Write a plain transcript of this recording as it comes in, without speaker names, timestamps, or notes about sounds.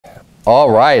All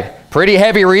right. Pretty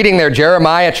heavy reading there,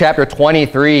 Jeremiah chapter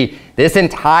 23. This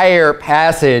entire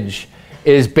passage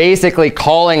is basically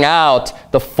calling out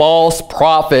the false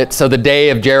prophets of the day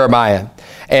of Jeremiah.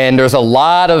 And there's a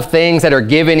lot of things that are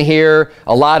given here,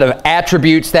 a lot of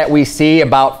attributes that we see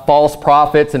about false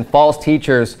prophets and false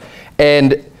teachers.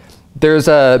 And there's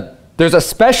a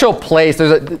special place.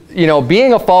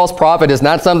 Being a false prophet is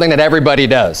not something that everybody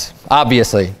does,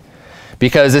 obviously.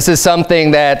 Because this is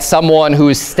something that someone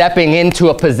who's stepping into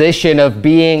a position of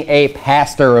being a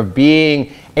pastor, of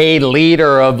being a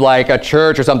leader of like a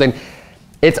church or something,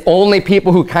 it's only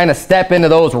people who kind of step into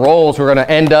those roles who are going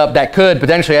to end up, that could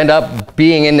potentially end up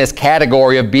being in this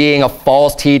category of being a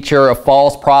false teacher, a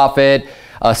false prophet,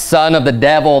 a son of the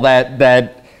devil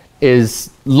that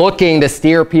is looking to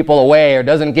steer people away or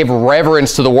doesn't give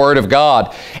reverence to the Word of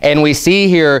God. And we see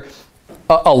here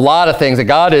a lot of things that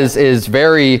God gets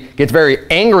very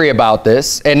angry about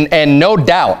this, and no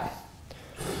doubt.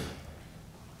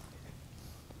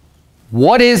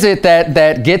 What is it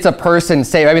that gets a person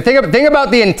saved? I mean, think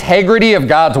about the integrity of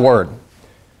God's Word.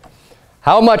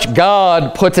 How much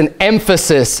God puts an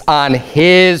emphasis on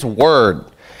His Word.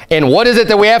 And what is it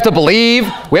that we have to believe?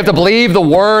 We have to believe the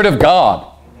Word of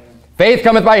God. Faith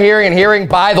cometh by hearing, and hearing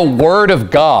by the Word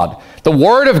of God. The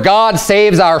Word of God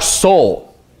saves our soul.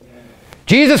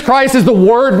 Jesus Christ is the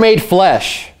Word made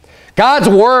flesh. God's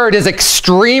Word is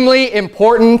extremely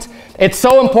important. It's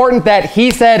so important that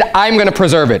He said, I'm going to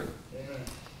preserve it.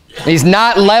 He's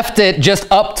not left it just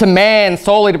up to man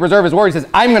solely to preserve His Word. He says,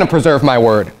 I'm going to preserve my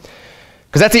Word.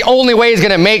 Because that's the only way He's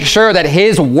going to make sure that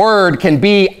His Word can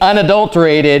be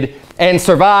unadulterated and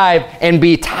survive and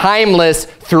be timeless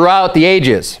throughout the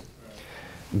ages.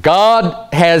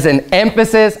 God has an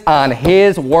emphasis on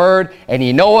His Word, and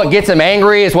you know what gets Him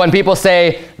angry is when people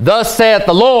say, thus saith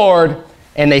the Lord,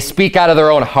 and they speak out of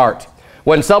their own heart.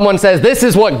 When someone says, this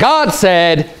is what God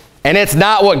said, and it's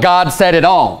not what God said at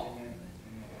all.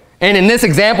 And in this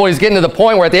example, he's getting to the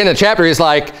point where at the end of the chapter, he's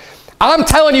like, I'm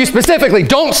telling you specifically,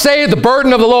 don't say the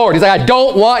burden of the Lord. He's like, I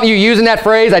don't want you using that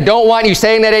phrase. I don't want you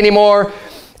saying that anymore.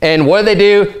 And what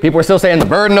do? People are still saying the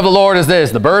burden of the Lord is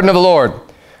this, the burden of the Lord.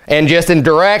 And just in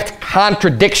direct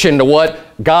contradiction to what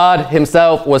God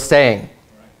Himself was saying.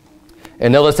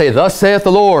 And they'll just say, thus saith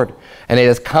the Lord. And they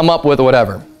just come up with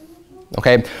whatever.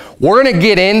 Okay? We're going to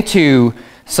get into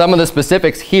some of the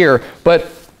specifics here.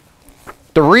 But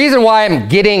the reason why I'm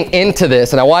getting into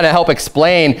this, and I want to help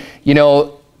explain,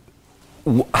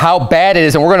 how bad it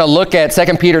is. And we're going to look at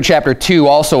 2 Peter chapter 2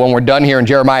 also when we're done here in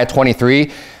Jeremiah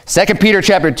 23. 2 Peter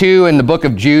chapter 2 and the book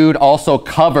of Jude also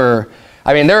cover,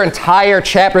 there are entire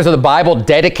chapters of the Bible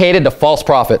dedicated to false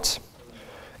prophets.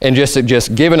 And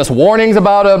just giving us warnings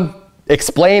about them,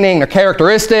 explaining their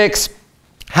characteristics,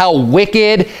 how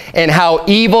wicked and how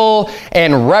evil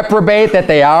and reprobate that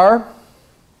they are.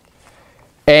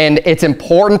 And it's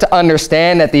important to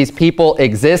understand that these people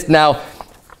exist. Now,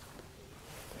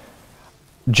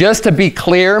 just to be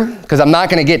clear, because I'm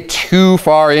not going to get too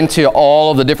far into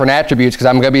all of the different attributes, because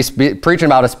I'm going to be preaching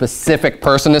about a specific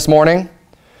person this morning.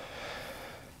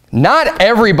 Not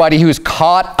everybody who's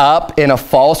caught up in a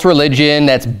false religion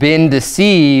that's been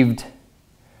deceived,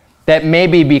 that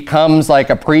maybe becomes like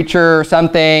a preacher or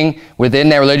something within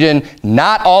their religion,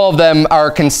 not all of them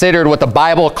are considered what the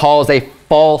Bible calls a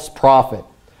false prophet.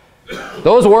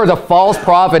 Those words, a false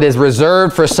prophet, is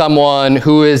reserved for someone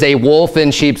who is a wolf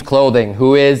in sheep's clothing,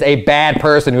 who is a bad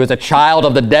person, who is a child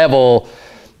of the devil,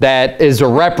 that is a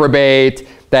reprobate,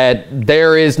 that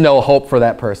there is no hope for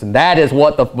that person. That is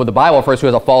what the Bible refers to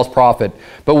as a false prophet.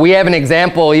 But we have an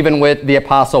example even with the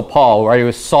Apostle Paul, right? He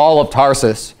was Saul of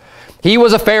Tarsus. He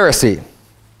was a Pharisee,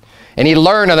 and he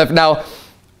learned. Now,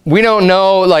 we don't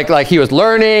know, like he was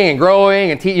learning and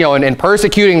growing and and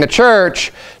persecuting the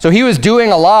church. So he was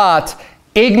doing a lot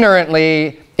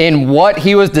ignorantly in what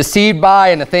he was deceived by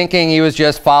and thinking he was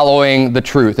just following the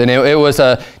truth. And it was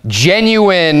a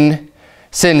genuine,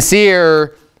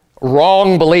 sincere,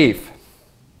 wrong belief.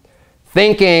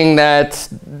 Thinking that,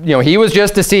 he was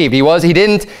just deceived. He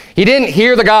didn't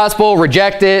hear the gospel,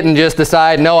 reject it, and just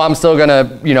decide, no, I'm still going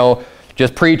to,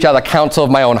 just preach out of the counsel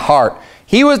of my own heart.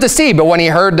 He was deceived, but when he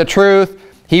heard the truth,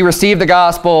 he received the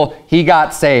gospel, he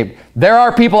got saved. There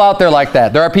are people out there like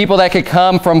that. There are people that could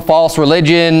come from false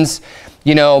religions,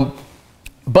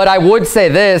 but I would say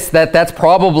this, that's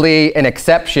probably an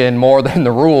exception more than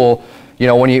the rule,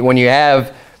 when you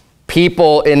have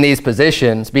people in these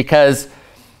positions, because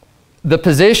the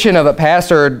position of a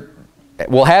pastor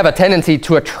will have a tendency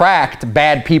to attract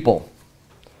bad people.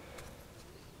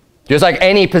 Just like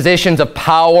any positions of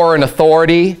power and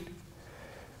authority,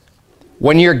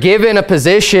 when you're given a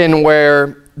position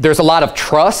where there's a lot of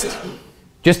trust,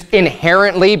 Just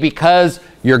inherently, because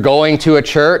you're going to a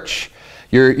church,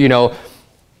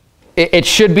 it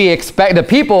should be expected.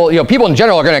 People in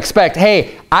general are going to expect,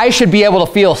 hey, I should be able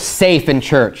to feel safe in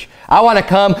church. I want to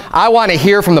come, I want to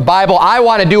hear from the Bible, I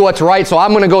want to do what's right, so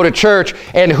I'm going to go to church.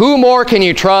 And who more can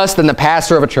you trust than the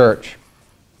pastor of a church?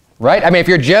 Right? I mean, if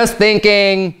you're just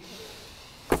thinking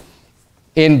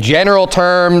in general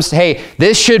terms, hey,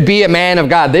 this should be a man of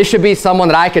God. This should be someone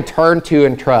that I could turn to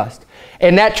and trust.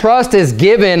 And that trust is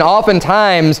given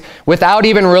oftentimes without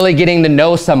even really getting to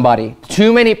know somebody.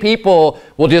 Too many people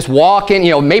will just walk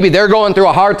in, maybe they're going through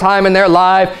a hard time in their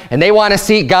life and they want to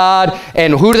seek God.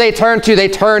 And who do they turn to? They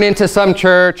turn into some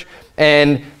church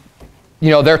and,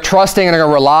 they're trusting and they're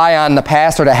going to rely on the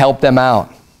pastor to help them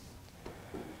out.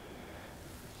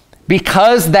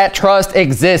 Because that trust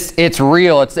exists, it's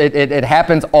real. It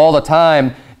happens all the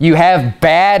time. You have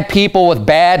bad people with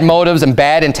bad motives and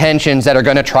bad intentions that are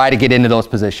going to try to get into those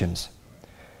positions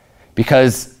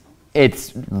because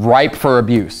it's ripe for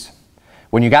abuse.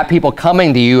 When you got people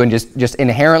coming to you and just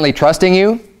inherently trusting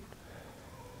you,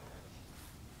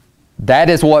 that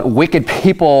is what wicked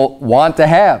people want to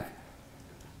have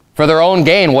for their own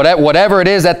gain, whatever it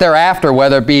is that they're after,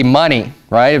 whether it be money,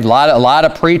 right? A lot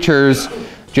of preachers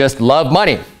just love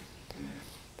money.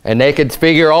 And they could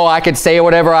figure, I could say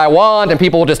whatever I want, and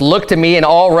people will just look to me and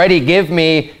already give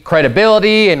me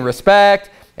credibility and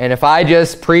respect. And if I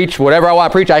just preach whatever I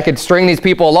want to preach, I could string these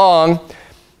people along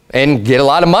and get a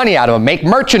lot of money out of them, make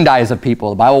merchandise of people.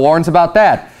 The Bible warns about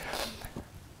that.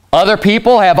 Other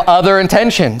people have other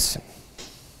intentions,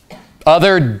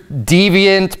 other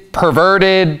deviant,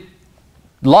 perverted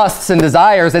lusts and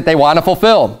desires that they want to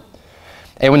fulfill.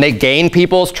 And when they gain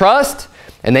people's trust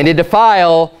and they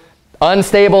defile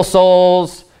unstable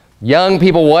souls, young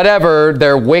people, whatever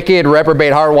their wicked,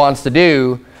 reprobate heart wants to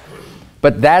do.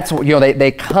 But that's,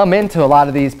 they come into a lot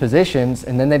of these positions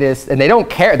and then they don't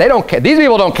care. These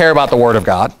people don't care about the Word of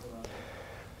God.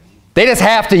 They just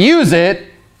have to use it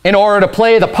in order to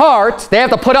play the part. They have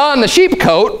to put on the sheep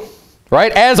coat,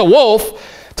 right, as a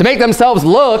wolf to make themselves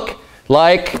look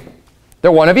like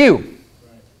they're one of you.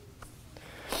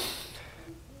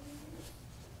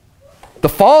 The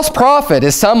false prophet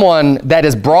is someone that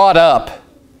is brought up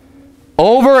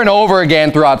over and over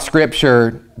again throughout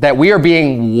Scripture that we are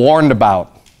being warned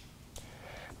about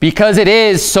because it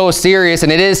is so serious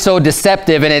and it is so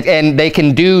deceptive and they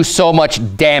can do so much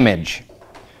damage.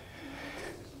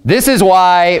 This is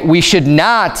why we should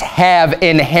not have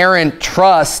inherent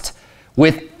trust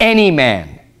with any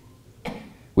man.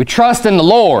 We trust in the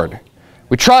Lord.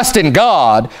 We trust in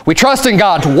God. We trust in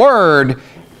God's Word.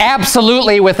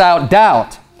 Absolutely, without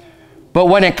doubt. But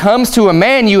when it comes to a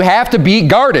man, you have to be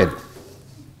guarded.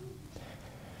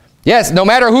 Yes, no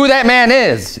matter who that man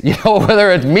is, whether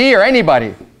it's me or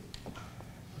anybody.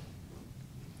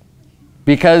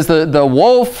 Because the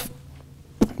wolf,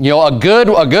 a good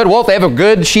wolf, they have a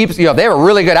good sheep, if they have a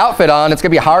really good outfit on, it's going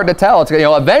to be hard to tell. It's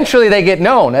eventually they get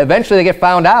known. Eventually they get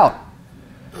found out.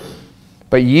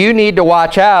 But you need to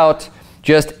watch out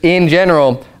just in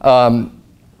general.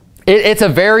 It's a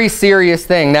very serious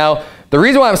thing. Now, the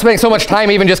reason why I'm spending so much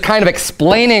time even just kind of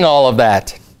explaining all of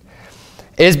that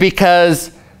is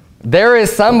because there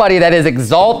is somebody that is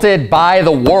exalted by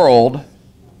the world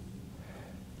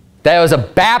that was a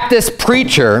Baptist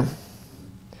preacher,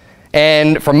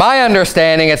 and from my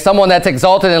understanding, it's someone that's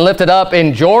exalted and lifted up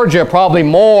in Georgia probably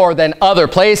more than other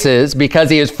places because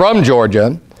he is from Georgia.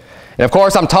 And of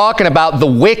course, I'm talking about the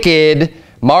wicked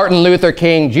Martin Luther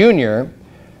King Jr.,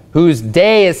 whose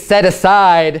day is set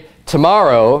aside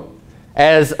tomorrow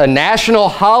as a national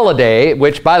holiday,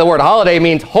 which by the word holiday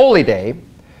means holy day.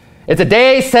 It's a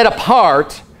day set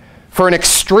apart for an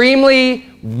extremely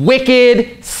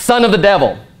wicked son of the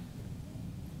devil.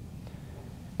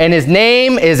 And his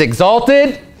name is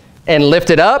exalted and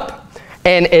lifted up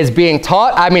and is being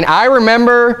taught. I mean, I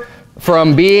remember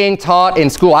from being taught in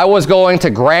school, I was going to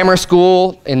grammar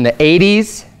school in the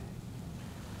 80s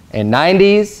and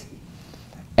 90s.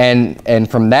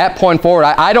 And from that point forward,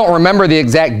 I don't remember the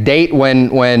exact date when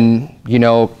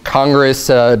Congress, Congress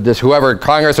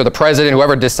or the president,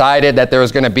 whoever decided that there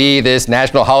was going to be this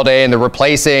national holiday and they're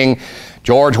replacing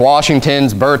George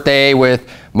Washington's birthday with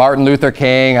Martin Luther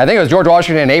King. I think it was George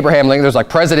Washington and Abraham Lincoln. There was like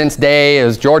President's Day. It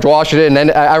was George Washington. And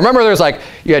then I remember there was like,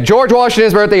 you had George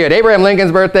Washington's birthday, you had Abraham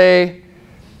Lincoln's birthday.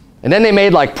 And then they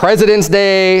made like President's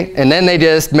Day. And then they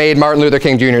just made Martin Luther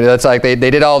King Jr. That's like they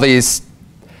did all these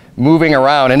moving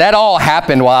around. And that all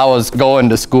happened while I was going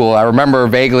to school. I remember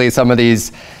vaguely some of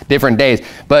these different days.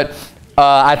 But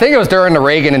I think it was during the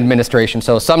Reagan administration.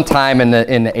 So sometime in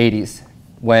the 80s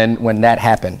when that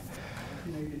happened.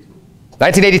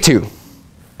 1982.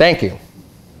 Thank you.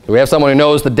 We have someone who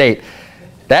knows the date.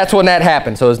 That's when that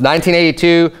happened. So it was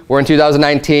 1982. We're in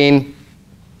 2019.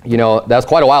 You know, that's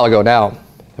quite a while ago now.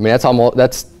 I mean,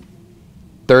 that's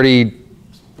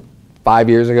 35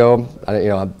 years ago.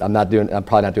 I'm probably not doing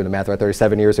the math right.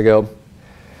 37 years ago.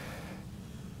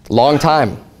 Long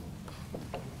time.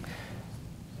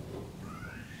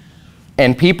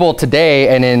 And people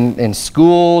today and in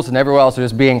schools and everywhere else are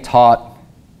just being taught,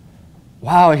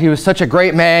 wow, he was such a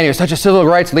great man, he was such a civil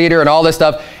rights leader and all this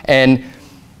stuff. And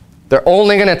they're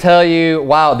only going to tell you,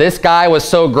 wow, this guy was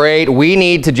so great, we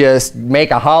need to just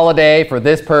make a holiday for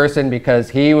this person because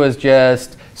he was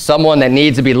just someone that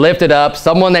needs to be lifted up,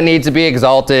 someone that needs to be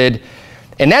exalted.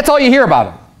 And that's all you hear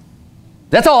about him.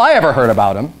 That's all I ever heard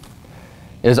about him.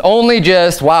 Is only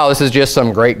just, wow, this is just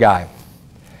some great guy.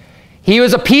 He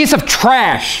was a piece of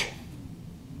trash.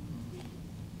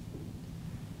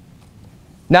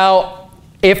 Now,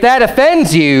 if that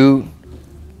offends you,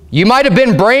 you might have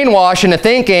been brainwashed into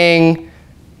thinking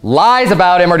lies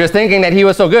about him or just thinking that he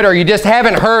was so good, or you just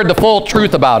haven't heard the full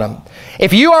truth about him.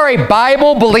 If you are a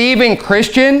Bible-believing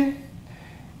Christian,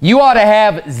 you ought to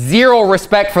have zero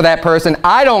respect for that person.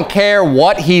 I don't care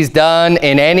what he's done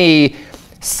in any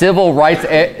civil rights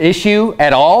issue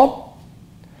at all,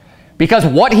 because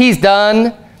what he's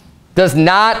done does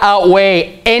not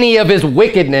outweigh any of his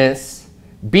wickedness.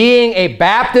 Being a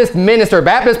Baptist minister,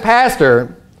 Baptist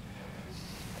pastor,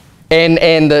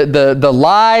 and the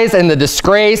lies and the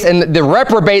disgrace and the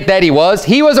reprobate that he was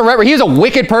a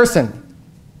wicked person.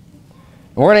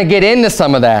 We're going to get into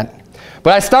some of that.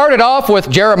 But I started off with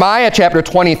Jeremiah chapter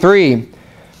 23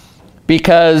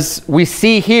 because we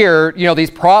see here, these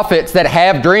prophets that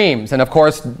have dreams. And of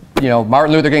course,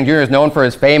 Martin Luther King Jr. is known for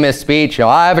his famous speech,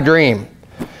 I have a dream.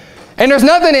 And there's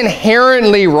nothing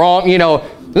inherently wrong, there's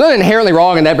nothing inherently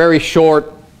wrong in that very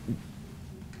short,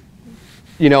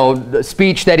 the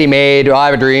speech that he made, I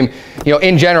have a dream.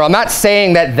 In general, I'm not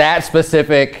saying that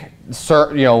specific,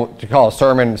 to call a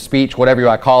sermon, speech, whatever you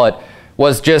want to call it,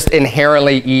 was just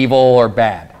inherently evil or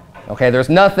bad. Okay, there's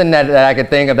nothing that I could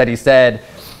think of that he said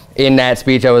in that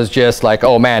speech I was just like,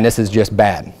 oh man, this is just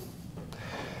bad.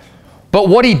 But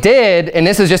what he did, and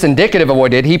this is just indicative of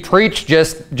what he did, he preached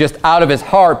just out of his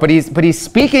heart, but he's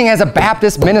speaking as a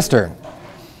Baptist minister.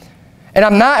 And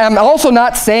I'm also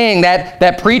not saying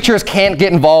that preachers can't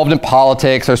get involved in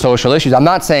politics or social issues. I'm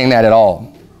not saying that at all.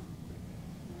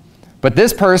 But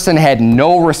this person had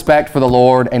no respect for the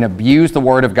Lord and abused the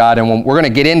Word of God. And we're going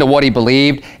to get into what he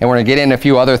believed, and we're going to get into a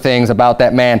few other things about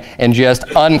that man and just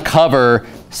uncover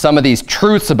some of these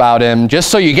truths about him, just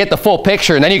so you get the full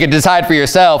picture, and then you can decide for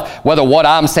yourself whether what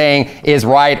I'm saying is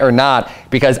right or not.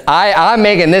 Because I'm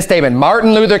making this statement: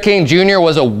 Martin Luther King Jr.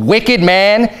 was a wicked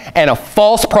man and a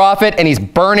false prophet, and he's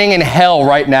burning in hell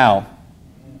right now.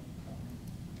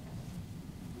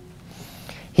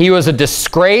 He was a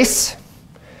disgrace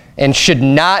and should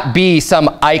not be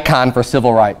some icon for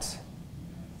civil rights.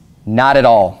 Not at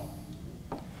all.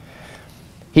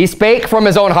 He spake from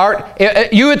his own heart.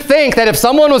 You would think that if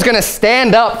someone was going to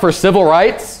stand up for civil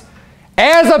rights,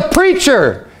 as a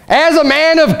preacher, as a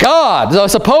man of God, a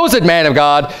supposed man of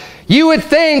God, you would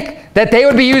think that they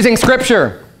would be using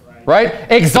Scripture, right?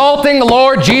 Exalting the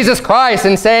Lord Jesus Christ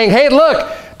and saying, hey,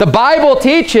 look, the Bible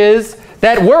teaches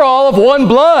that we're all of one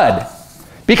blood.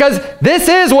 Because this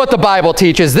is what the Bible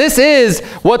teaches. This is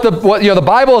what the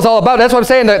Bible is all about. That's what I'm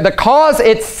saying. The cause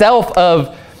itself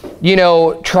of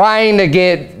trying to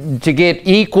get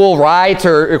equal rights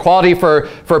or equality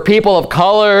for people of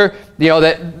color,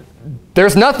 that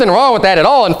there's nothing wrong with that at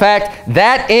all. In fact,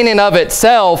 that in and of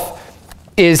itself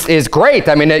is great.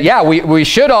 I mean, yeah, we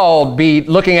should all be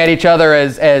looking at each other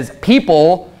as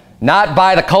people, not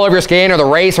by the color of your skin or the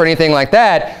race or anything like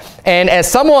that. And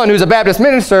as someone who's a Baptist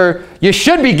minister, you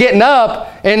should be getting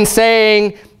up and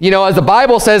saying, as the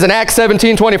Bible says in Acts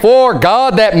 17:24,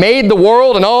 God that made the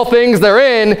world and all things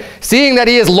therein, seeing that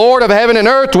he is Lord of heaven and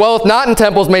earth, dwelleth not in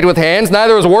temples made with hands,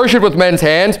 neither is worshipped with men's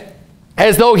hands,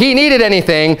 as though he needed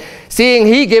anything, seeing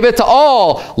he giveth to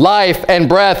all life and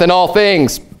breath and all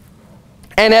things,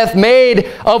 and hath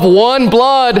made of one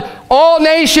blood all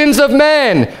nations of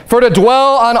men, for to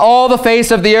dwell on all the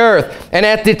face of the earth, and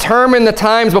hath determined the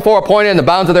times before appointed and the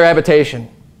bounds of their habitation.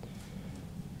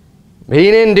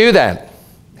 He didn't do that.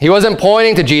 He wasn't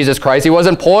pointing to Jesus Christ. He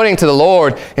wasn't pointing to the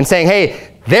Lord and saying, hey,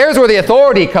 there's where the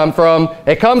authority comes from.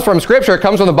 It comes from Scripture. It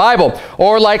comes from the Bible.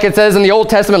 Or like it says in the Old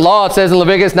Testament law, it says in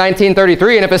Leviticus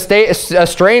 19:33, and if a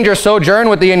stranger sojourn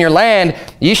with thee in your land,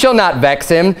 ye shall not vex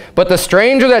him, but the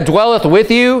stranger that dwelleth with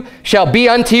you shall be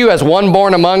unto you as one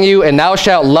born among you, and thou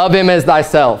shalt love him as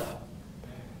thyself.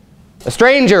 A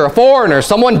stranger, a foreigner,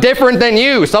 someone different than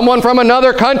you, someone from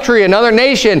another country, another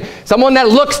nation, someone that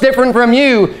looks different from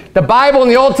you. The Bible and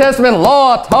the Old Testament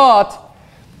law taught,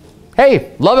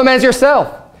 hey, love him as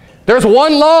yourself. There's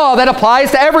one law that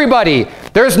applies to everybody.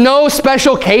 There's no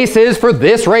special cases for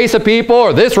this race of people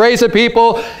or this race of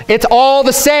people. It's all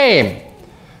the same.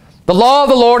 The law of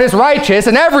the Lord is righteous,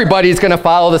 and everybody's going to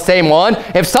follow the same one.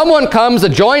 If someone comes to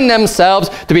join themselves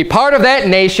to be part of that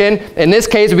nation, in this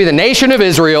case it would be the nation of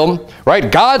Israel, right?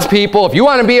 God's people. If you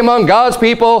want to be among God's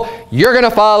people, you're going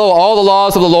to follow all the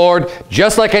laws of the Lord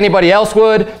just like anybody else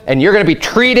would, and you're going to be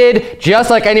treated just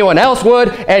like anyone else would,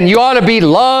 and you ought to be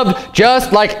loved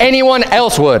just like anyone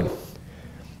else would.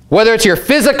 Whether it's your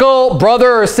physical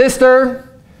brother or sister,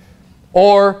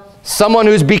 or someone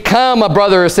who's become a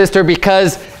brother or sister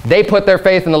because they put their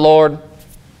faith in the Lord.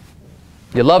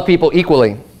 You love people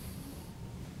equally.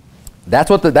 That's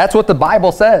what the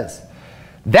Bible says.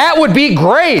 That would be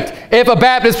great if a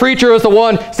Baptist preacher was the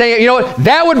one saying, you know what,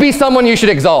 that would be someone you should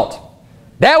exalt.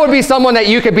 That would be someone that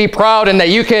you could be proud and that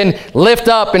you can lift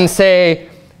up and say,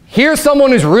 here's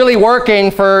someone who's really working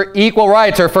for equal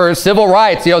rights or for civil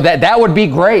rights. You know, that would be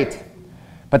great.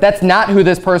 But that's not who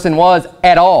this person was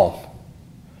at all.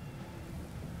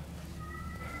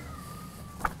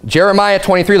 Jeremiah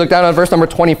 23, look down on verse number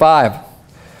 25. The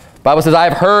Bible says, I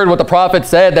have heard what the prophet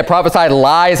said that prophesied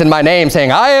lies in my name,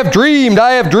 saying, I have dreamed,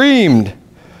 I have dreamed.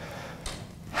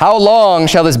 How long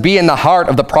shall this be in the heart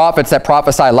of the prophets that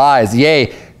prophesy lies?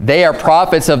 Yea, they are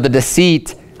prophets of the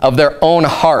deceit of their own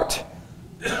heart.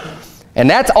 And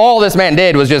that's all this man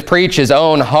did, was just preach his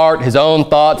own heart, his own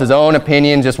thoughts, his own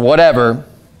opinions, just whatever.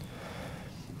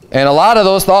 And a lot of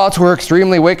those thoughts were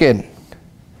extremely wicked.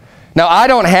 Now, I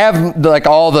don't have like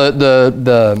all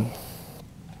the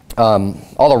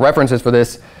references for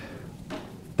this.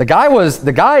 The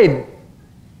guy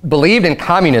believed in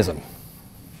communism.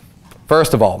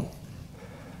 First of all,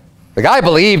 the guy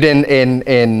believed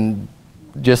in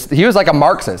just, he was like a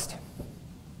Marxist,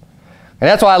 and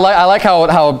that's why I like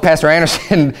how Pastor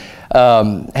Anderson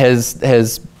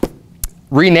has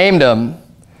renamed him.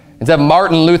 Instead of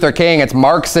Martin Luther King, it's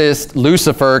Marxist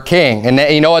Lucifer King.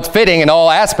 And you know, it's fitting in all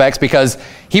aspects because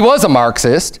he was a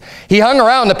Marxist. He hung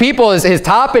around. The people, his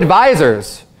top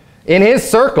advisors in his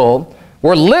circle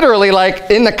were literally like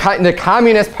in the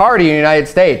Communist Party in the United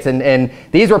States. And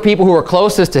these were people who were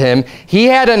closest to him. He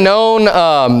had a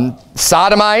known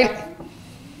sodomite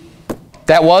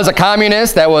that was a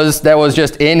communist, that was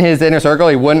just in his inner circle.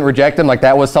 He wouldn't reject him. Like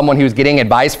that was someone he was getting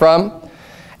advice from.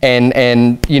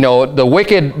 And you know, the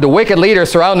wicked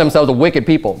leaders surround themselves with wicked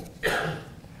people.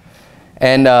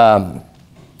 And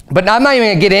but I'm not even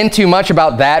going to get into much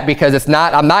about that because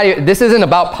this isn't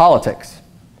about politics.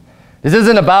 This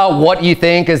isn't about what you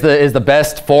think is the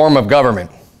best form of government.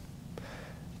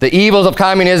 The evils of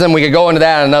communism, we could go into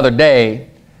that another day.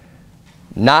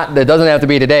 That doesn't have to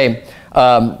be today.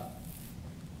 But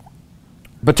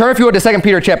turn, if you would, to 2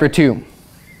 Peter chapter 2.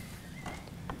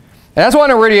 And I just want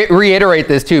to reiterate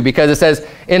this too, because it says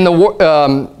in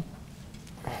the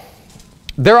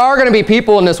there are going to be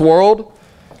people in this world,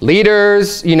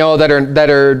 leaders, you know, that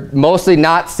are mostly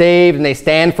not saved, and they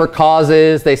stand for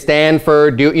causes, they stand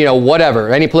for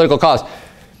whatever, any political cause.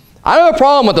 I don't have a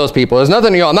problem with those people. There's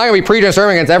nothing, I'm not going to be preaching a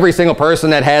sermon against every single person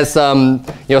that has some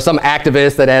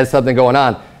activist that has something going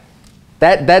on.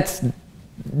 That's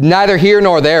neither here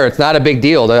nor there. It's not a big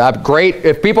deal. Great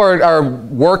if people are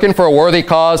working for a worthy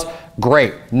cause.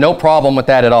 Great, no problem with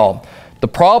that at all. The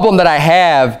problem that I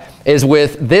have is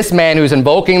with this man who's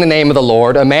invoking the name of the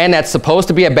Lord, a man that's supposed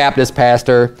to be a Baptist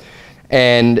pastor,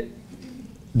 and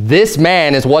this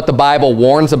man is what the Bible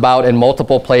warns about in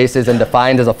multiple places and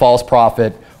defines as a false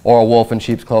prophet or a wolf in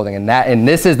sheep's clothing. And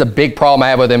this is the big problem I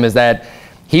have with him, is that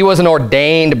he was an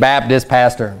ordained Baptist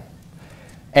pastor.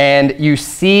 And you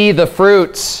see the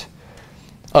fruits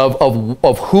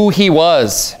of who he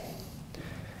was.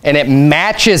 And it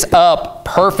matches up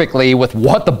perfectly with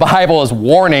what the Bible is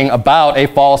warning about a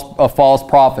false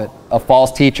prophet, a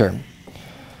false teacher.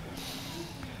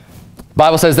 The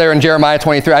Bible says there in Jeremiah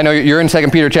 23, I know you're in 2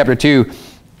 Peter chapter 2,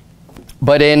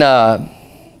 but in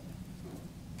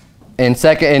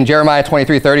Jeremiah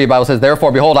 23:30, the Bible says,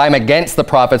 therefore, behold, I am against the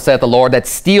prophets, saith the Lord, that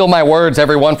steal my words,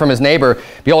 every one from his neighbor.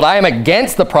 Behold, I am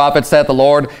against the prophets, saith the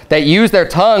Lord, that use their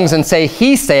tongues and say,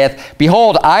 he saith.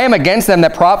 Behold, I am against them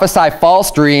that prophesy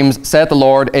false dreams, saith the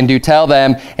Lord, and do tell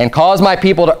them, and cause my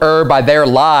people to err by their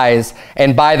lies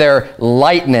and by their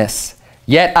lightness.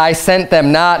 Yet I sent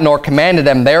them not, nor commanded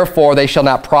them. Therefore, they shall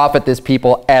not profit this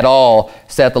people at all,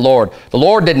 saith the Lord. The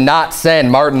Lord did not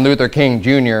send Martin Luther King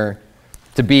Jr.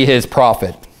 to be his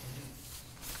prophet.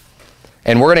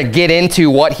 And we're going to get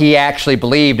into what he actually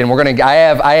believed. And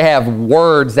I have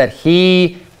words that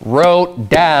he wrote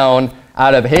down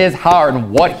out of his heart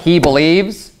and what he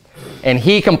believes. And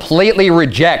he completely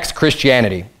rejects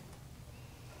Christianity.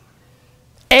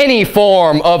 Any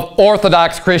form of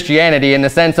Orthodox Christianity in the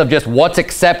sense of just what's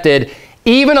accepted,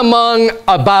 even among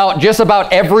just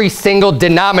about every single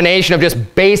denomination of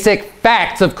just basic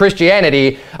facts of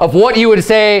Christianity, of what you would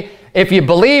say, if you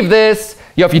believe this,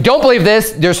 if you don't believe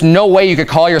this, there's no way you could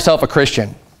call yourself a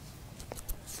Christian.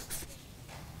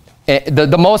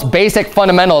 The most basic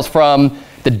fundamentals, from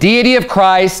the deity of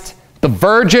Christ, the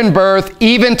virgin birth,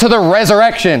 even to the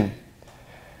resurrection.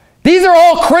 These are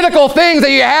all critical things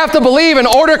that you have to believe in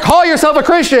order to call yourself a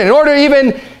Christian. In order to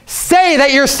even say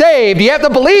that you're saved, you have to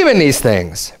believe in these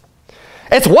things.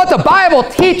 It's what the Bible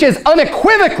teaches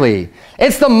unequivocally.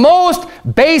 It's the most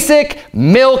basic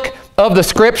milk of the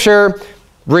Scripture.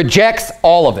 Rejects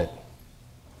all of it.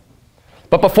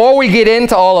 But before we get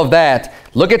into all of that,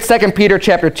 look at 2 Peter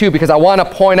chapter 2, because I want to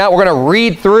point out, we're going to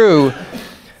read through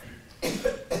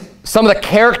some of the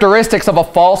characteristics of a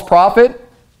false prophet.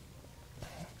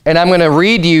 And I'm going to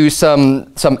read you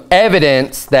some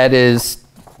evidence that is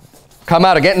come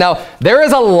out again. Now, there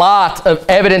is a lot of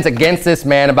evidence against this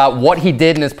man about what he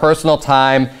did in his personal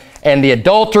time, and the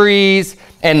adulteries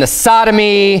and the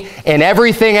sodomy and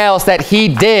everything else that he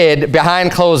did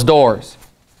behind closed doors.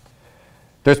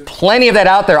 There's plenty of that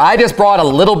out there. I just brought a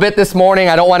little bit this morning.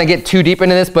 I don't want to get too deep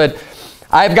into this, but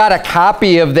I've got a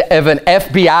copy of an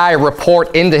FBI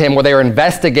report into him where they were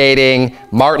investigating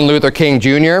Martin Luther King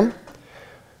Jr.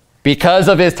 because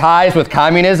of his ties with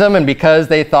communism, and because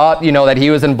they thought, that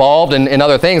he was involved in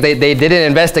other things. They did an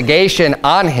investigation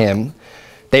on him.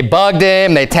 They bugged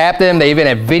him, they tapped him, they even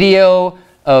had video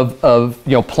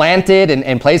of planted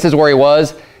in places where he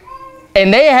was.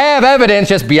 And they have evidence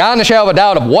just beyond a shadow of a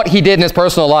doubt of what he did in his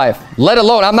personal life. Let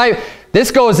alone,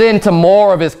 this goes into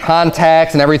more of his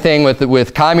contacts and everything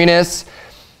with communists.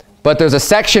 But there's a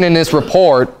section in this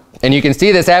report, and you can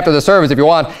see this after the service if you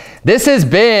want. This has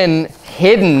been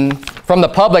hidden from the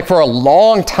public for a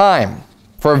long time.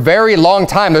 For a very long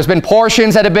time. There's been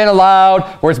portions that have been allowed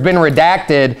where it's been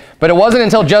redacted, but it wasn't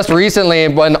until just recently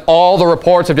when all the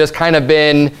reports have just kind of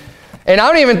been, and I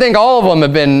don't even think all of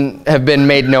them have been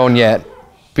made known yet,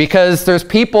 because there's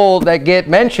people that get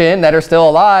mentioned that are still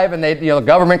alive, and the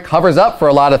government covers up for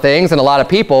a lot of things and a lot of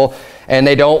people, and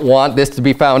they don't want this to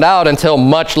be found out until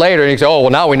much later. And you say, oh,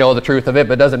 well, now we know the truth of it,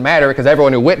 but it doesn't matter because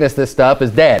everyone who witnessed this stuff is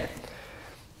dead.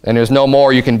 And there's no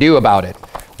more you can do about it.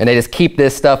 And they just keep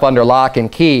this stuff under lock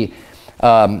and key.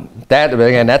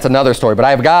 Again, that's another story. But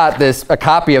I've got a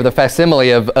copy of the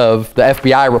facsimile of the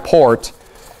FBI report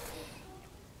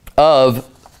of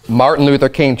Martin Luther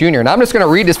King Jr. And I'm just going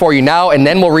to read this for you now, and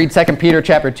then we'll read 2 Peter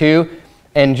chapter 2,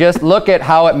 and just look at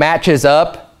how it matches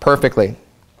up perfectly.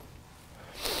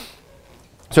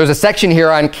 So there's a section here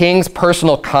on King's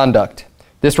personal conduct.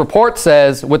 This report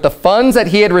says, with the funds that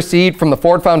he had received from the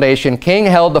Ford Foundation, King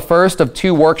held the first of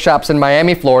 2 workshops in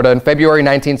Miami, Florida in February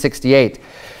 1968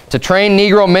 to train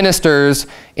Negro ministers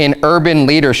in urban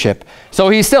leadership. So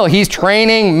he's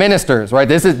training ministers, right?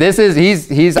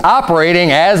 He's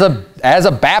operating as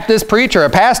a Baptist preacher, a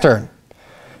pastor,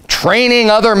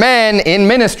 training other men in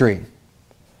ministry.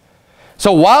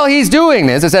 So while he's doing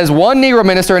this, it says one Negro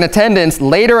minister in attendance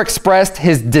later expressed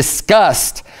his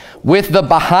disgust with the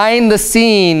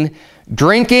behind-the-scene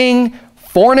drinking,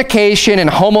 fornication, and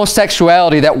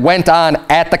homosexuality that went on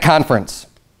at the conference.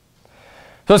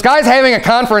 So this guy's having a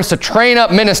conference to train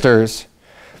up ministers,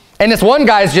 and this one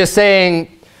guy's just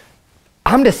saying,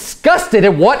 I'm disgusted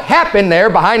at what happened there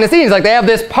behind the scenes. Like, they have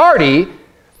this party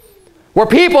where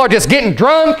people are just getting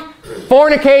drunk,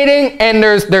 fornicating, and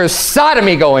there's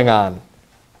sodomy going on.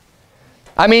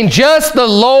 I mean, just the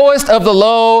lowest of the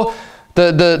low,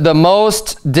 the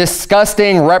most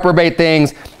disgusting, reprobate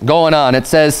things going on. It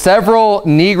says several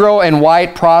Negro and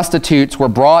white prostitutes were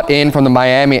brought in from the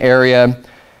Miami area,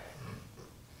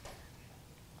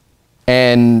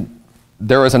 and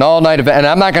there was an all-night event. And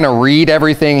I'm not going to read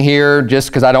everything here just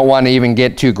because I don't want to even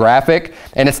get too graphic.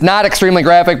 And it's not extremely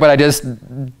graphic, but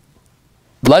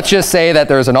let's just say that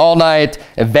there's an all-night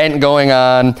event going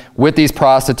on with these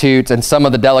prostitutes and some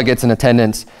of the delegates in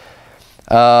attendance.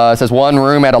 It says one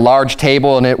room had a large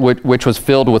table in it which was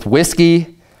filled with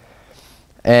whiskey,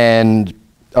 and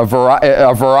a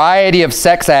variety of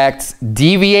sex acts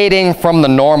deviating from the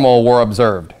normal were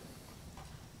observed.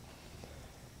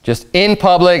 Just in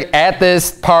public, at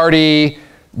this party,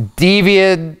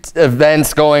 deviant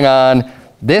events going on.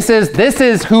 This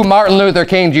is who Martin Luther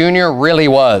King Jr. really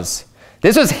was.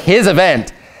 This was his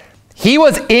event. He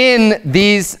was in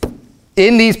these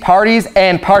in these parties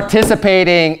and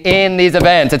participating in these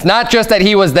events. It's not just that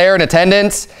he was there in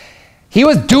attendance. He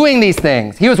was doing these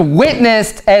things. He was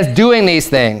witnessed as doing these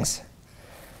things.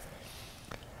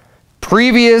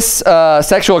 Previous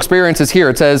sexual experiences here,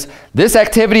 it says, this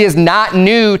activity is not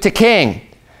new to King.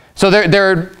 So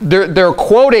they're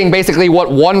quoting basically what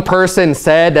one person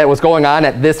said that was going on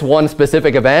at this one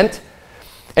specific event.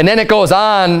 And then it goes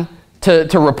on to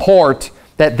report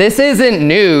that this isn't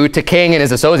new to King and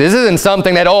his associates. This isn't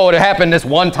something that, oh, it happened this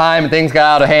one time and things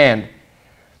got out of hand.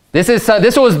 This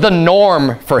was the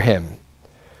norm for him.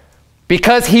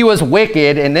 Because he was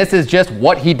wicked, and this is just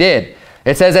what he did.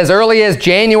 It says, as early as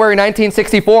January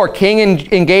 1964, King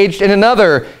engaged in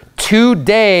another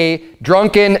 2-day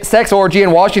drunken sex orgy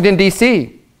in Washington,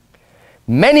 D.C.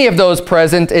 Many of those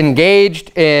present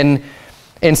engaged in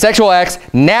sexual acts,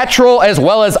 natural as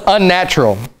well as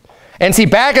unnatural. And see,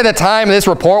 back at the time this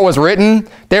report was written,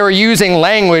 they were using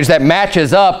language that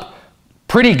matches up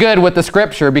pretty good with the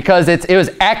scripture because it was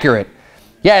accurate.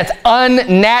 Yeah, it's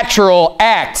unnatural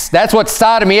acts. That's what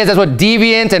sodomy is. That's what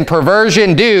deviant and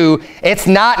perversion do. It's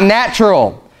not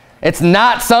natural. It's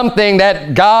not something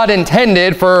that God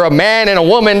intended for a man and a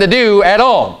woman to do at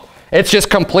all. It's just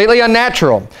completely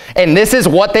unnatural. And this is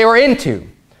what they were into.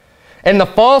 And the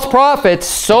false prophets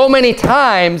so many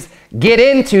times get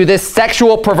into this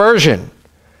sexual perversion.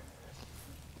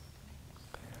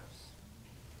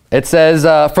 It says,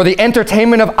 for the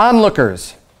entertainment of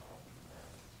onlookers.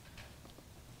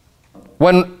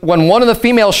 When one of the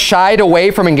females shied away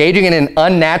from engaging in an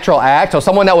unnatural act, so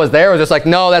someone that was there was just like,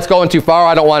 no, that's going too far,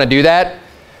 I don't want to do that.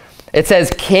 It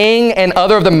says, King and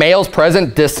other of the males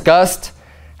present discussed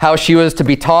how she was to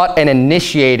be taught and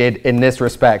initiated in this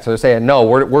respect. So they're saying, no,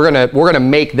 we're gonna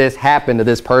make this happen to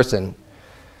this person.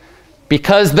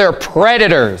 Because they're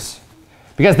predators.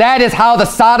 Because that is how the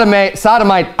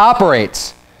sodomite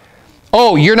operates.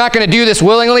 Oh, you're not going to do this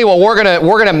willingly? Well, we're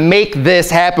gonna make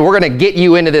this happen. We're going to get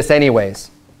you into this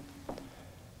anyways.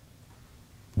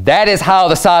 That is how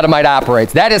the sodomite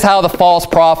operates. That is how the false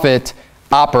prophet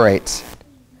operates.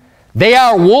 They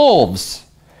are wolves.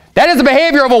 That is the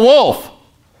behavior of a wolf.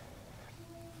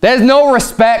 There's no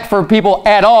respect for people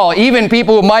at all, even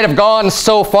people who might have gone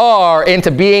so far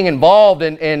into being involved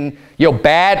in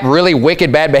bad, really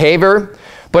wicked, bad behavior,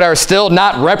 but are still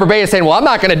not reprobated, saying, well, I'm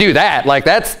not going to do that. Like,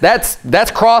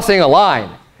 that's crossing a line.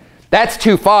 That's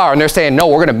too far. And they're saying, no,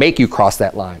 we're going to make you cross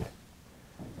that line.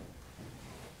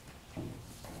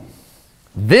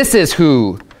 This is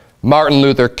who Martin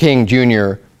Luther King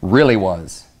Jr. really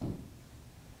was.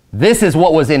 This is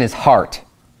what was in his heart.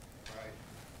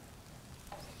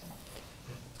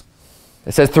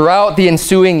 It says, throughout the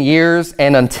ensuing years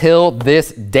and until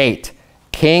this date,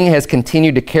 King has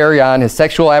continued to carry on his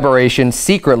sexual aberration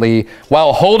secretly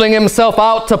while holding himself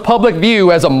out to public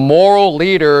view as a moral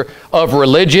leader of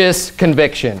religious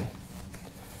conviction.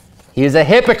 He is a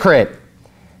hypocrite.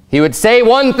 He would say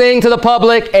one thing to the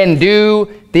public and do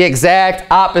the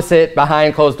exact opposite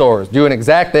behind closed doors. Do an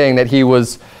exact thing that he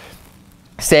was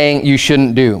saying you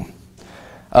shouldn't do.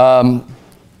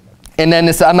 And then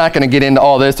this, I'm not going to get into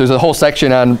all this. There's a whole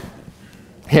section on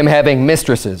him having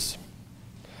mistresses.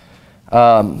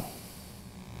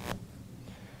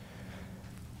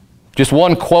 Just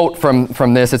one quote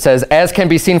from this. It says, as can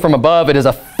be seen from above, it is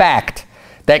a fact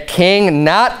that King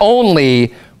not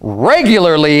only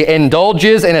regularly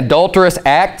indulges in adulterous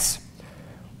acts,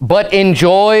 but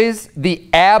enjoys the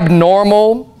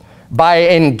abnormal by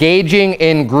engaging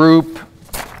in group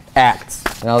acts.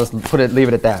 And I'll just leave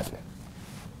it at that.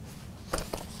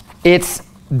 It's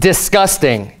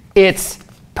disgusting. It's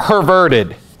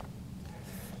perverted.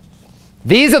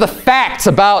 These are the facts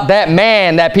about that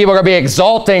man that people are going to be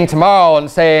exalting tomorrow and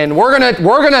saying, we're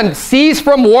gonna cease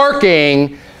from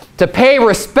working to pay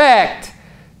respect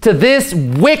to this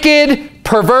wicked,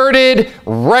 perverted,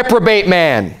 reprobate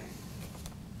man.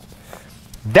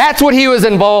 That's what he was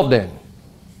involved in.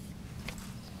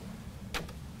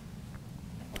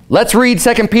 Let's read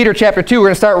 2 Peter chapter 2. We're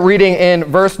going to start reading in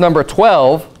verse number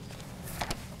 12.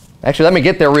 Actually, let me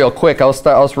get there real quick.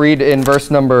 I'll read in verse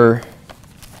number...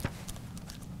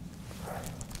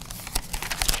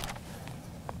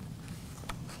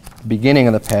 beginning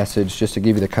of the passage, just to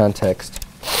give you the context.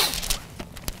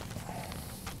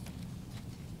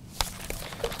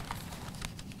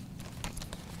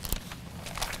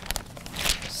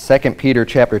 Second Peter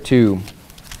chapter 2.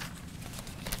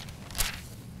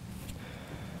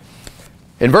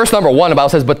 In verse number 1, the Bible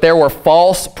says, but there were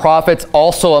false prophets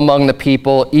also among the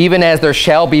people, even as there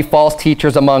shall be false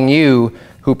teachers among you,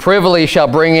 who privily shall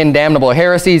bring in damnable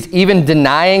heresies, even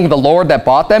denying the Lord that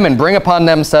bought them, and bring upon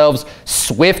themselves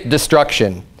swift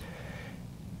destruction.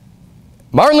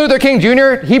 Martin Luther King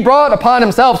Jr., he brought upon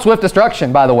himself swift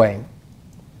destruction, by the way.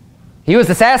 He was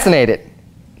assassinated.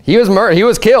 He was murdered. He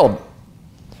was killed.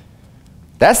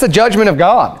 That's the judgment of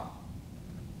God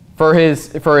for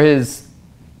his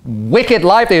wicked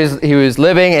life that he was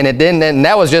living, and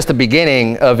that was just the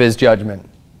beginning of his judgment.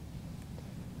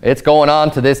 It's going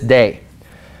on to this day.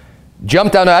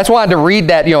 Jump down. I just wanted to read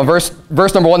that,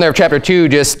 verse number 1 there of chapter 2.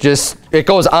 Just it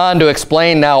goes on to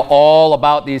explain now all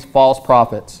about these false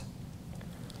prophets.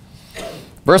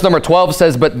 Verse number 12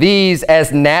 says, "But these,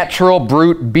 as natural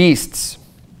brute beasts,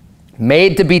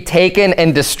 made to be taken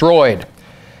and destroyed."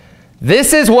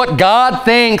 This is what God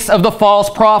thinks of the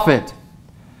false prophet.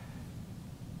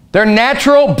 They're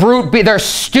natural brute beasts. They're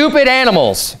stupid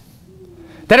animals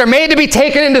that are made to be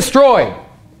taken and destroyed.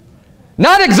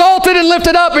 Not exalted and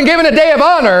lifted up and given a day of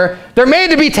honor. They're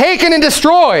made to be taken and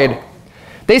destroyed.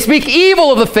 They speak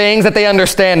evil of the things that they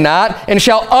understand not, and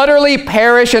shall utterly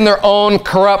perish in their own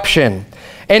corruption,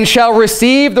 and shall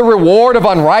receive the reward of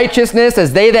unrighteousness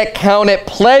as they that count it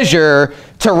pleasure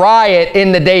to riot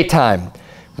in the daytime.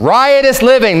 Riotous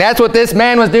living, that's what this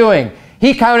man was doing.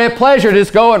 He counted it pleasure to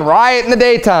just go and riot in the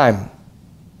daytime.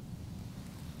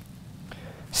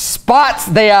 Spots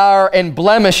they are and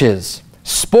blemishes,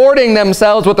 sporting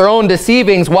themselves with their own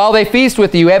deceivings while they feast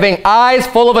with you, having eyes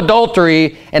full of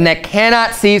adultery, and that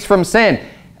cannot cease from sin.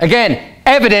 Again,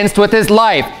 evidenced with his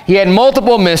life. He had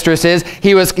multiple mistresses.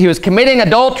 He was committing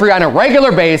adultery on a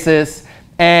regular basis,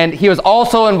 and he was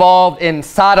also involved in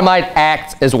sodomite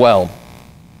acts as well.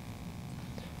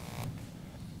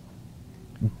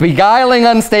 Beguiling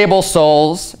unstable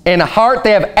souls, in heart they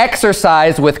have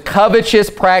exercised with covetous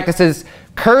practices,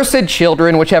 cursed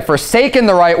children which have forsaken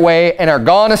the right way and are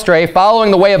gone astray,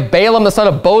 following the way of Balaam the son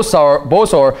of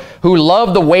Bosor, who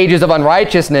loved the wages of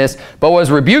unrighteousness, but was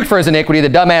rebuked for his iniquity. The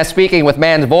dumbass speaking with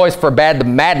man's voice forbade the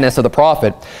madness of the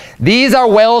prophet. These are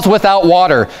wells without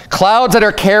water, clouds that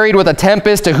are carried with a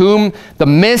tempest, to whom the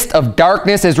mist of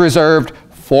darkness is reserved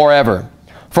forever.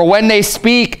 For when they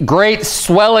speak great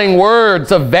swelling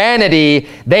words of vanity,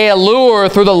 they allure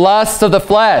through the lusts of the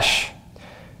flesh.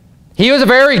 He was a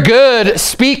very good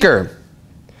speaker.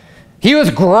 He was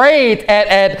great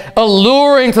at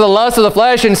alluring to the lust of the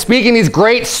flesh and speaking these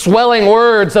great swelling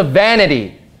words of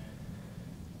vanity.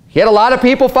 He had a lot of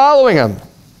people following him.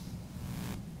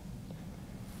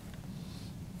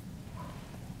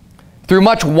 Through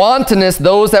much wantonness,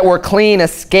 those that were clean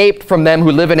escaped from them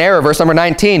who live in error. Verse number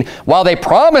 19, while they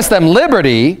promised them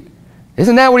liberty,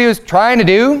 isn't that what he was trying to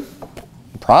do?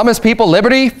 Promise people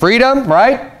liberty, freedom,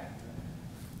 right?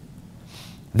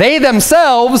 They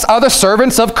themselves are the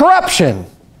servants of corruption.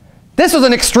 This was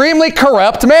an extremely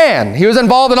corrupt man. He was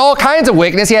involved in all kinds of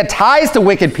wickedness. He had ties to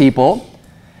wicked people.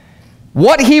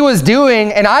 What he was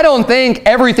doing, and I don't think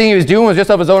everything he was doing was just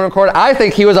of his own accord. I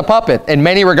think he was a puppet in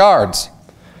many regards.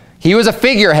 He was a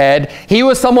figurehead. He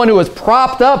was someone who was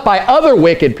propped up by other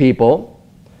wicked people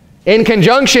in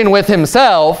conjunction with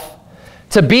himself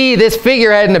to be this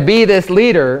figurehead and to be this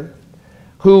leader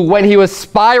who, when he was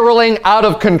spiraling out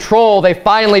of control, they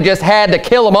finally just had to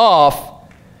kill him off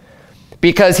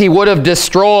because he would have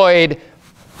destroyed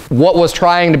what was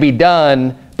trying to be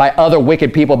done by other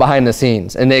wicked people behind the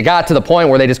scenes. And they got to the point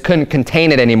where they just couldn't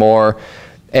contain it anymore.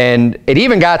 And it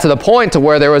even got to the point to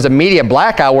where there was a media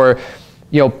blackout where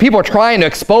people were trying to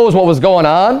expose what was going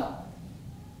on,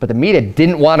 but the media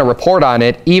didn't want to report on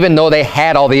it, even though they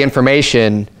had all the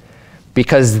information,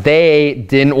 because they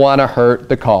didn't want to hurt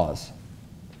the cause.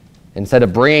 Instead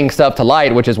of bringing stuff to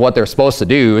light, which is what they're supposed to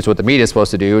do, it's what the media is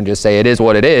supposed to do, and just say it is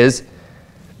what it is,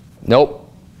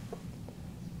 nope.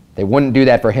 They wouldn't do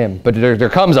that for him. But there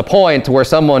comes a point to where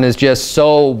someone is just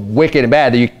so wicked and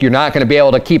bad that you're not going to be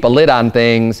able to keep a lid on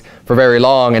things for very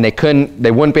long, and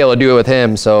they wouldn't be able to do it with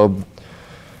him, so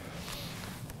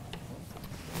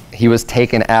he was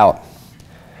taken out.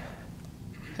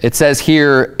 It says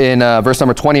here in verse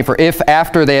number 20, for if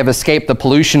after they have escaped the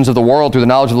pollutions of the world through the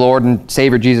knowledge of the Lord and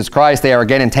Savior Jesus Christ, they are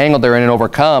again entangled therein and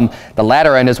overcome, the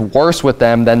latter end is worse with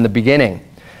them than the beginning.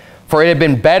 For it had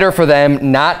been better for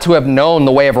them not to have known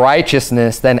the way of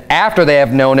righteousness than after they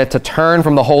have known it to turn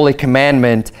from the holy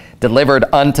commandment delivered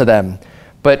unto them.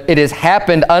 But it has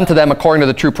happened unto them according to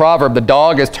the true proverb, the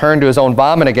dog is turned to his own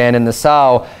vomit again, and the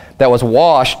sow that was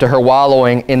washed to her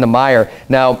wallowing in the mire.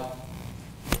 Now,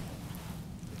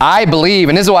 I believe,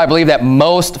 and this is why I believe that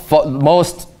most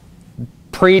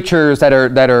preachers that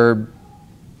are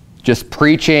just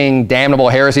preaching damnable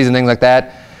heresies and things like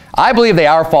that, I believe they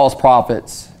are false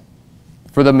prophets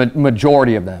for the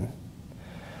majority of them.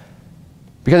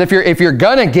 Because if you're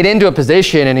going to get into a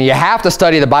position and you have to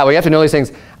study the Bible, you have to know these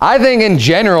things, I think in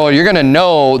general you're going to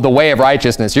know the way of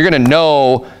righteousness. You're going to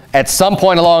know at some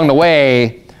point along the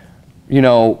way, you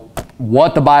know,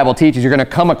 what the Bible teaches. You're going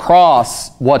to come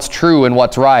across what's true and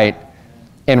what's right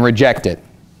and reject it.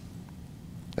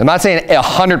 I'm not saying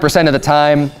 100% of the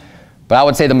time, but I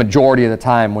would say the majority of the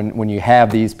time when you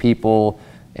have these people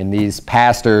and these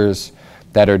pastors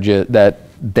that are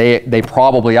they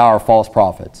probably are false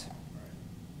prophets.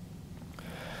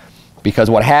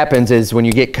 Because what happens is when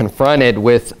you get confronted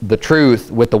with the truth,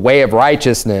 with the way of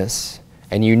righteousness,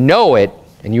 and you know it,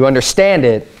 and you understand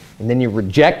it, and then you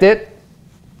reject it,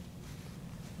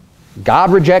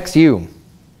 God rejects you.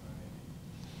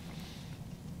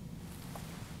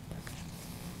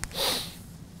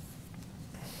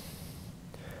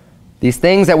 These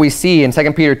things that we see in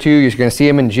 2 Peter 2, you're going to see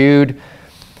them in Jude.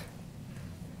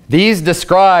 These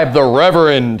describe the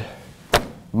Reverend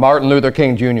Martin Luther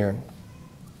King Jr.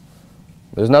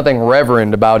 There's nothing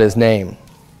reverend about his name.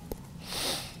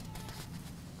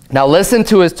 Now listen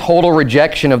to his total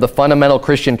rejection of the fundamental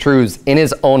Christian truths in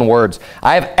his own words.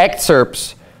 I have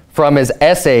excerpts from his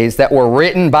essays that were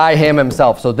written by him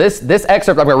himself. So this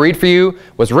excerpt I'm going to read for you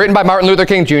was written by Martin Luther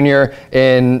King Jr.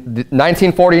 in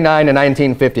 1949 to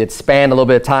 1950. It spanned a little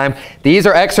bit of time. These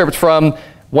are excerpts from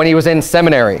when he was in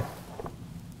seminary.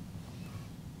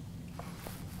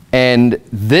 And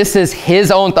this is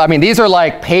his own, I mean, these are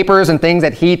like papers and things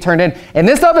that he turned in. And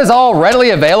this stuff is all readily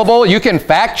available. You can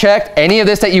fact check any of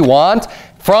this that you want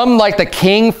from like the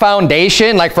King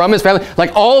Foundation, like from his family.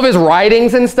 Like all of his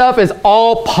writings and stuff is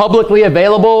all publicly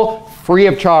available, free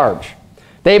of charge.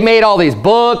 They've made all these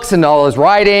books and all his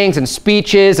writings and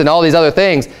speeches and all these other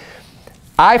things.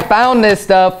 I found this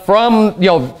stuff from, you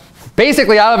know,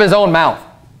 basically out of his own mouth.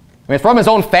 I mean, from his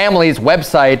own family's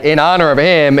website in honor of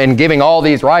him and giving all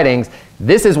these writings.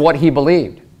 This is what he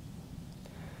believed.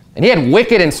 And he had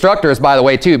wicked instructors, by the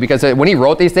way, too, because when he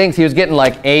wrote these things, he was getting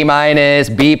like A-,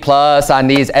 B+ on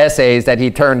these essays that he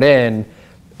turned in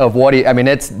of what he, I mean,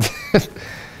 it's,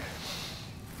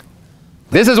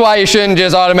 this is why you shouldn't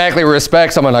just automatically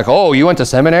respect someone like, oh, you went to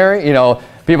seminary? You know,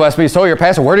 people ask me, so you're a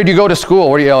pastor, where did you go to school?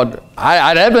 Where do you know,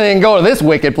 I definitely didn't go to this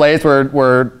wicked place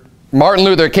where Martin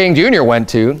Luther King Jr. went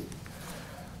to.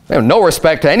 I have no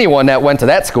respect to anyone that went to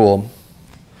that school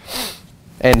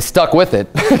and stuck with it.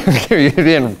 You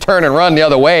didn't turn and run the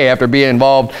other way after being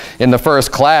involved in the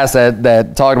first class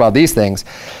that talked about these things.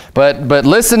 But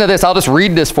listen to this. I'll just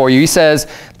read this for you. He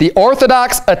says, the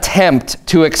Orthodox attempt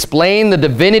to explain the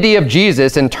divinity of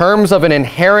Jesus in terms of an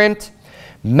inherent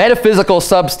metaphysical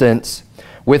substance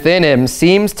within him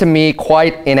seems to me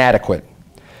quite inadequate.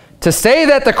 To say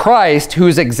that the Christ,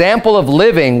 whose example of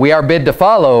living we are bid to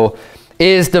follow,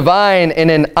 is divine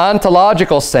in an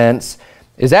ontological sense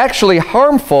is actually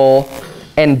harmful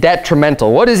and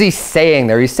detrimental. What is he saying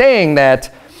there? He's saying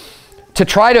that to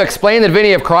try to explain the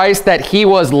divinity of Christ, that he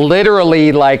was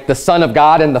literally like the Son of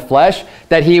God in the flesh,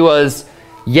 that he was,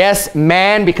 yes,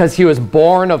 man because he was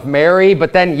born of Mary,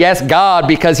 but then, yes, God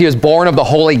because he was born of the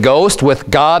Holy Ghost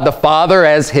with God the Father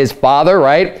as his Father,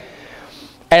 right?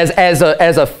 As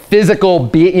a physical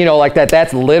being, you know, like that.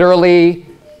 That's literally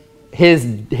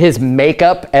his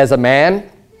makeup as a man.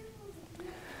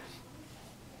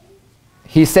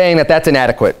 He's saying that that's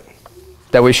inadequate,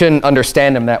 that we shouldn't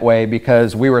understand him that way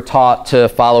because we were taught to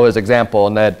follow his example,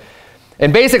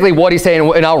 and basically what he's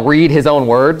saying, and I'll read his own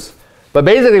words, but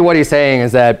basically what he's saying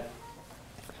is that,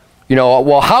 you know,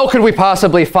 well, how could we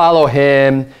possibly follow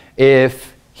him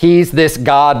if he's this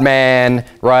God man,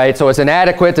 right? So it's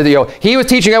inadequate to, you know, he was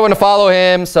teaching everyone to follow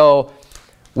him, so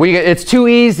it's too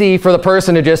easy for the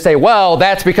person to just say, well,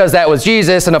 that's because that was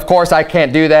Jesus, and of course I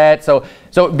can't do that. So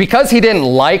because he didn't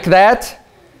like that,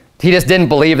 he just didn't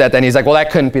believe that, then he's like, well,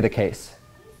 that couldn't be the case.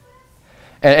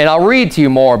 And I'll read to you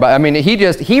more, but I mean,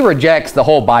 he rejects the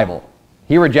whole Bible.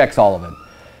 He rejects all of it.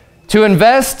 To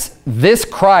invest this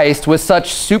Christ with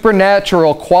such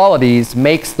supernatural qualities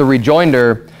makes the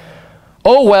rejoinder,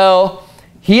 oh, well,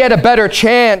 he had a better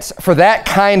chance for that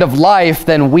kind of life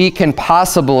than we can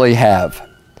possibly have.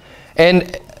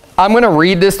 And I'm going to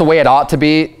read this the way it ought to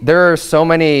be. There are so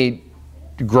many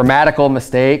grammatical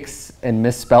mistakes and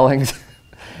misspellings.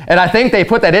 And I think they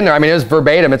put that in there. I mean, it was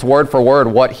verbatim. It's word for word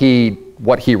what he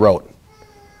wrote.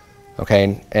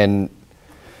 Okay? And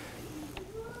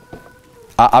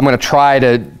I'm going to try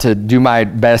to do my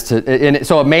best. So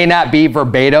it may not be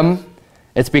verbatim.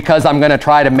 It's because I'm going to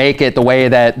try to make it the way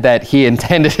that he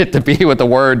intended it to be with the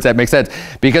words that make sense.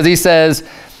 Because he says,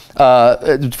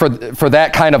 for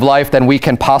that kind of life than we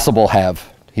can possible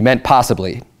have. He meant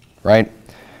possibly, right?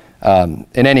 In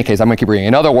any case, I'm going to keep reading.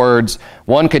 In other words,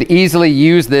 one could easily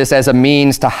use this as a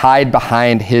means to hide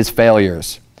behind his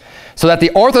failures. So that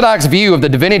the orthodox view of the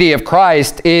divinity of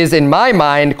Christ is, in my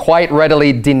mind, quite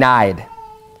readily denied.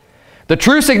 The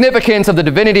true significance of the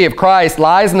divinity of Christ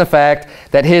lies in the fact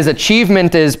that his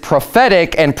achievement is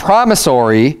prophetic and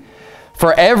promissory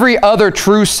for every other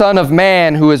true son of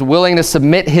man who is willing to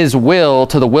submit his will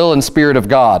to the will and spirit of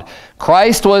God.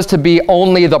 Christ was to be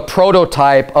only the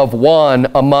prototype of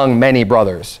one among many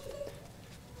brothers.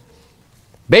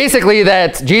 Basically,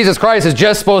 that Jesus Christ is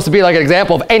just supposed to be like an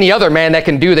example of any other man that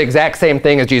can do the exact same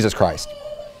thing as Jesus Christ.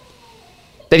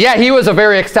 That, yeah, he was a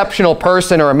very exceptional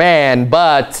person or a man,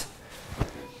 but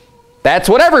that's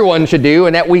what everyone should do,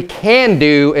 and that we can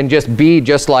do and just be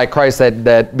just like Christ,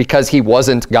 that because he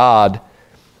wasn't God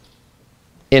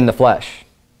in the flesh.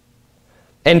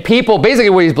 And people, basically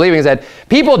what he's believing is that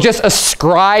people just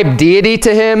ascribe deity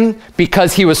to him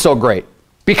because he was so great.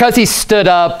 Because he stood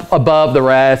up above the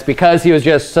rest, because he was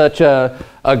just such a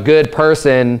good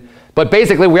person. But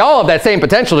basically we all have that same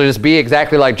potential to just be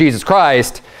exactly like Jesus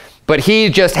Christ, but he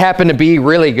just happened to be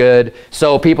really good,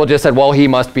 so people just said, well, he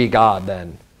must be God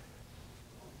then.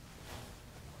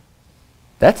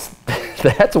 That's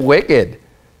wicked.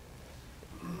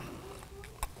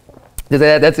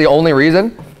 That's the only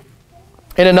reason?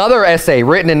 In another essay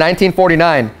written in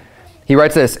 1949, he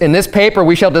writes this: in this paper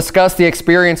we shall discuss the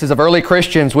experiences of early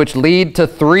Christians which lead to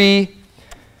three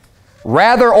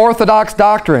rather orthodox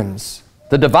doctrines: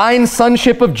 the divine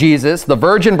sonship of Jesus, the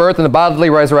virgin birth, and the bodily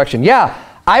resurrection. Yeah,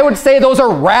 I would say those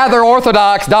are rather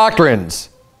orthodox doctrines.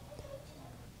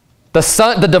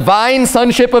 The divine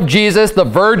sonship of Jesus, the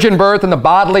virgin birth, and the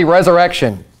bodily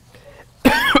resurrection.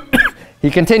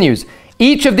 He continues,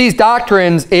 each of these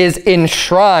doctrines is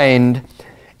enshrined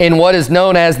in what is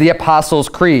known as the Apostles'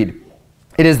 Creed.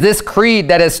 It is this creed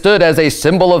that has stood as a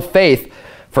symbol of faith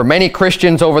for many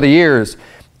Christians over the years.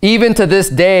 Even to this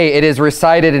day, it is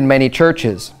recited in many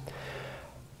churches.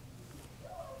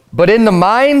 But in the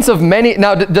minds of many...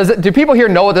 Now, do people here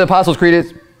know what the Apostles' Creed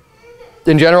is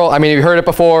in general? I mean, you've heard it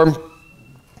before.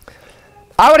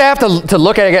 I would have to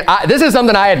look at it again. This is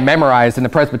something I had memorized in the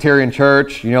Presbyterian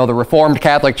Church, you know, the Reformed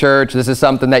Catholic Church. This is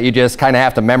something that you just kind of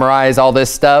have to memorize, all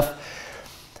this stuff.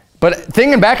 But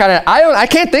thinking back on it, I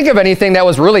can't think of anything that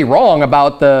was really wrong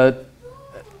about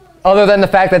other than the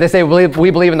fact that they say we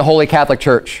believe in the Holy Catholic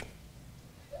Church.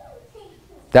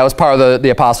 That was part of the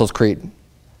Apostles' Creed.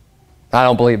 I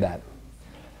don't believe that.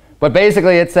 But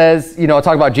basically it says, you know,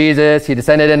 talk about Jesus, he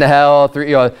descended into hell,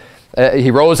 he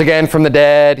rose again from the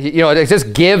dead. It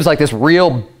just gives like this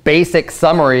real basic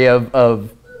summary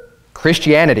of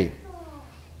Christianity.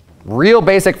 Real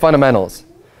basic fundamentals.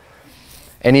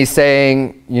 And he's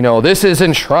saying, you know, this is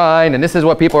enshrined and this is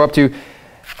what people are up to. And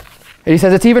he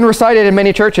says it's even recited in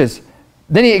many churches.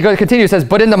 Then he continues, says,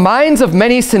 but in the minds of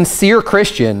many sincere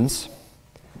Christians,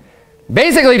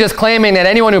 basically just claiming that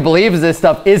anyone who believes this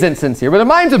stuff isn't sincere, but in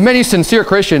the minds of many sincere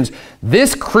Christians,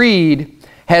 this creed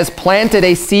has planted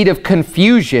a seed of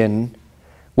confusion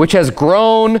which has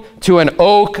grown to an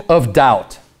oak of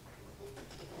doubt.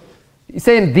 He's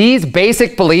saying these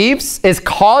basic beliefs is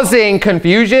causing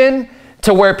confusion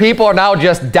to where people are now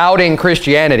just doubting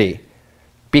Christianity.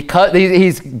 Because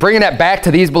he's bringing that back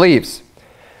to these beliefs.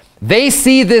 They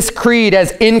see this creed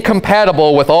as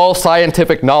incompatible with all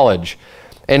scientific knowledge,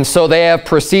 and so they have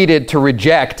proceeded to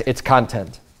reject its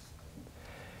content.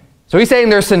 So he's saying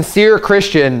there's sincere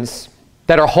Christians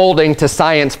that are holding to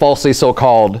science falsely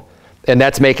so-called, and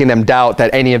that's making them doubt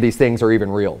that any of these things are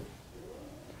even real.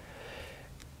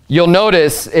 You'll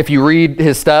notice, if you read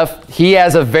his stuff, he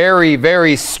has a very,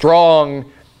 very strong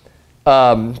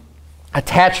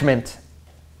attachment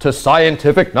to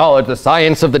scientific knowledge, the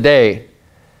science of the day.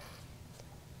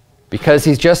 Because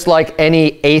he's just like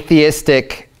any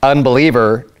atheistic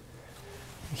unbeliever.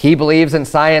 He believes in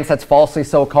science that's falsely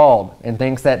so-called and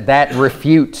thinks that that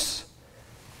refutes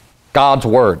God's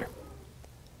word.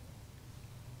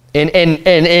 In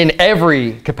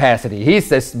every capacity. He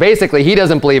says basically he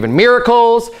doesn't believe in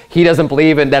miracles. He doesn't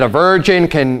believe in that a virgin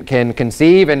can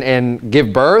conceive and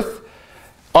give birth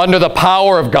under the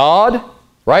power of God,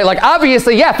 right? Like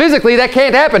obviously, yeah, physically that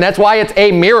can't happen. That's why it's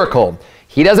a miracle.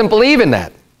 He doesn't believe in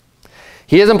that.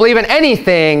 He doesn't believe in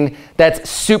anything that's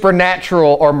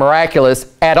supernatural or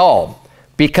miraculous at all,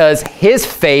 because his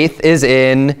faith is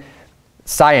in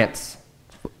science,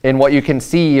 in what you can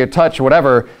see or touch,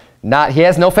 whatever. He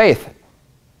has no faith.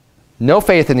 No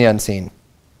faith in the unseen.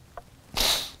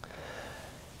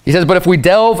 He says, but if we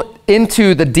delve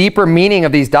into the deeper meaning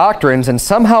of these doctrines and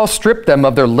somehow strip them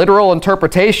of their literal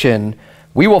interpretation,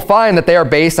 we will find that they are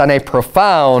based on a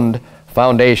profound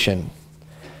foundation.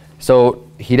 So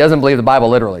he doesn't believe the Bible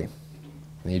literally.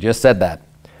 And he just said that.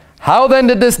 How then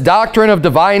did this doctrine of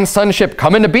divine sonship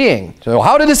come into being? So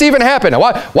how did this even happen?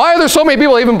 Why are there so many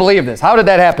people who even believe this? How did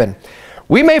that happen?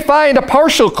 We may find a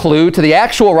partial clue to the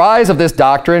actual rise of this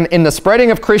doctrine in the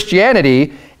spreading of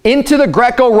Christianity into the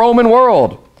Greco-Roman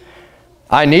world.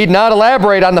 I need not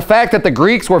elaborate on the fact that the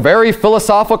Greeks were very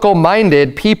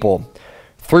philosophical-minded people.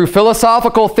 Through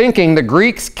philosophical thinking, the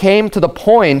Greeks came to the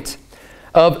point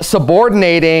of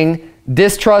subordinating,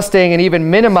 distrusting, and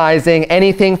even minimizing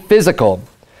anything physical.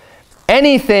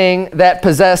 Anything that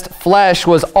possessed flesh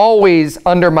was always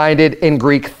undermined in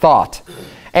Greek thought.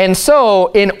 And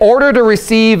so, in order to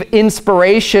receive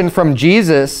inspiration from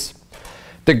Jesus,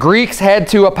 the Greeks had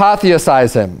to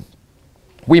apotheosize him.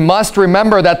 We must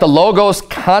remember that the Logos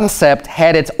concept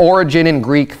had its origin in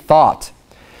Greek thought.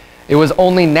 It was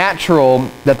only natural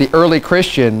that the early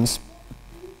Christians,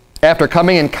 after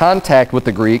coming in contact with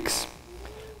the Greeks,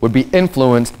 would be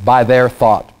influenced by their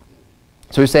thought.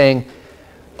 So he's saying,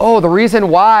 oh, the reason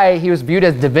why he was viewed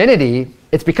as divinity,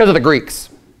 it's because of the Greeks.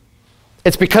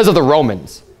 It's because of the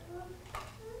Romans.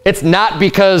 It's not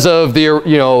because of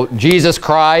the, Jesus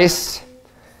Christ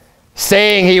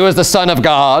saying he was the Son of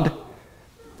God.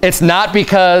 It's not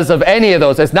because of any of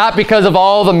those. It's not because of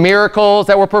all the miracles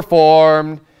that were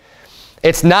performed.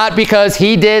 It's not because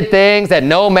he did things that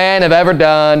no man have ever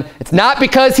done. It's not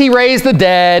because he raised the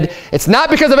dead. It's not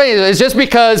because of any of it. It's just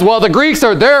because, well, the Greeks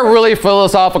they're really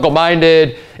philosophical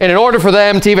minded. And in order for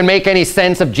them to even make any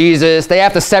sense of Jesus, they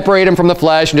have to separate him from the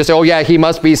flesh and just say, oh yeah, he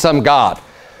must be some god,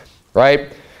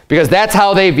 right? Because that's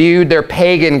how they viewed their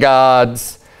pagan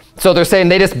gods. So they're saying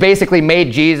they just basically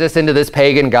made Jesus into this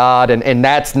pagan god, and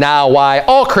that's now why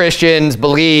all Christians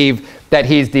believe that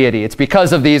he's deity. It's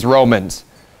because of these Romans.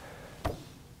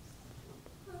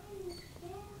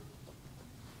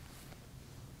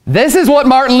 This is what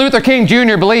Martin Luther King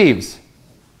Jr. believes.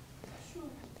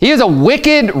 He is a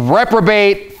wicked,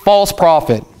 reprobate, false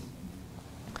prophet.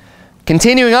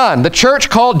 Continuing on, the church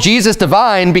called Jesus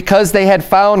divine because they had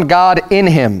found God in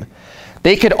him.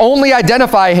 They could only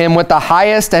identify him with the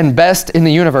highest and best in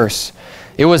the universe.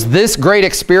 It was this great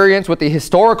experience with the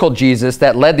historical Jesus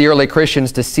that led the early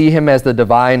Christians to see him as the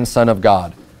divine Son of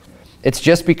God. It's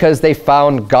just because they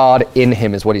found God in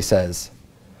him, is what he says.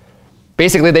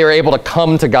 Basically, they were able to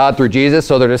come to God through Jesus,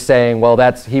 so they're just saying, well,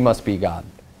 he must be God.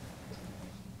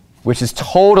 Which is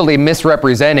totally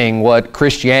misrepresenting what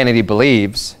Christianity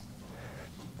believes.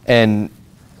 And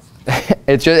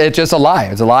it's just a lie.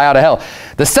 It's a lie out of hell.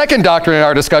 The second doctrine in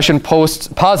our discussion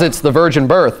posits the virgin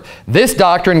birth. This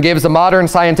doctrine gives the modern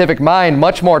scientific mind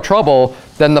much more trouble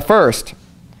than the first.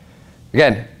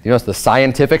 Again, it's the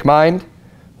scientific mind.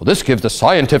 Well, this gives the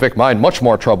scientific mind much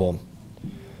more trouble.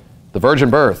 The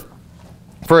virgin birth.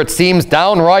 For it seems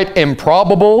downright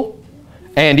improbable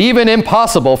and even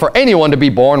impossible for anyone to be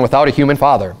born without a human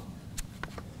father.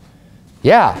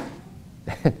 Yeah.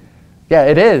 Yeah,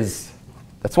 it is.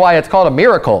 That's why it's called a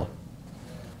miracle.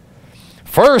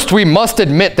 First, we must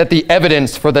admit that the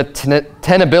evidence for the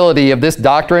tenability of this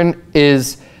doctrine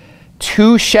is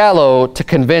too shallow to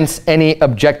convince any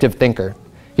objective thinker.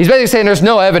 He's basically saying there's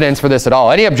no evidence for this at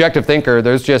all. Any objective thinker,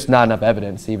 there's just not enough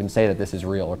evidence to even say that this is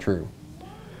real or true.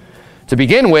 To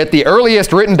begin with, the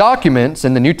earliest written documents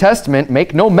in the New Testament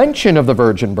make no mention of the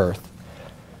virgin birth.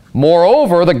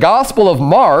 Moreover, the Gospel of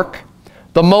Mark,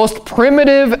 the most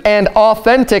primitive and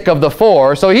authentic of the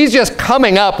four, so he's just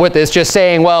coming up with this, just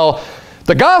saying, well,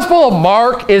 the Gospel of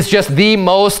Mark is just the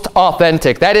most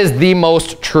authentic. That is the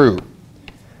most true.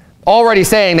 Already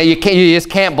saying that you just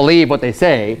can't believe what they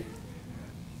say.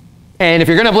 And if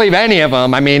you're going to believe any of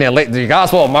them, I mean, the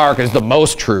Gospel of Mark is the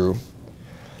most true.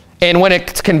 And when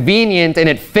it's convenient and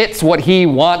it fits what he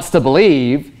wants to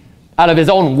believe out of his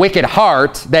own wicked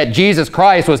heart, that Jesus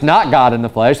Christ was not God in the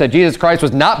flesh, that Jesus Christ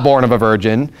was not born of a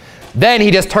virgin, then he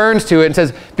just turns to it and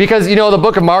says, because, the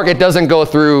book of Mark, it doesn't go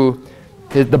through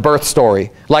the birth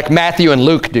story like Matthew and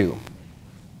Luke do,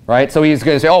 right? So he's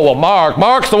going to say, oh, well,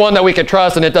 Mark's the one that we can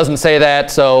trust, and it doesn't say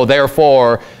that, so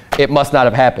therefore it must not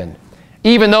have happened.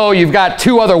 Even though you've got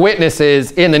two other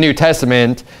witnesses in the New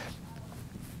Testament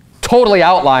totally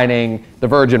outlining the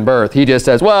virgin birth. He just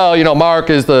says, well, Mark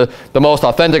is the most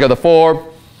authentic of the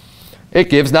four. It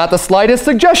gives not the slightest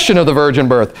suggestion of the virgin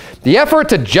birth. The effort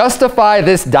to justify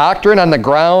this doctrine on the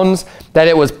grounds that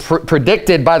it was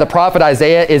predicted by the prophet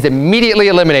Isaiah is immediately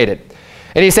eliminated.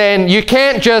 And he's saying, you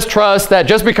can't just trust that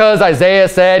just because Isaiah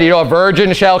said, a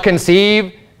virgin shall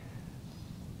conceive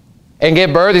and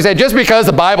give birth. He said, just because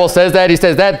the Bible says that, he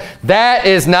says that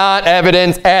is not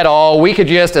evidence at all. We could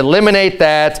just eliminate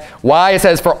that. Why? It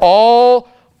says, for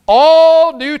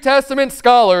all New Testament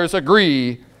scholars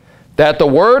agree that the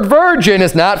word virgin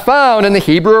is not found in the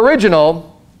Hebrew original,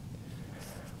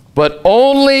 but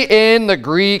only in the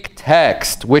Greek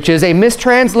text, which is a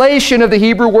mistranslation of the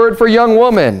Hebrew word for young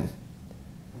woman.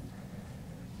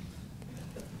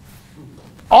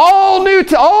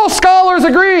 All scholars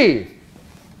agree.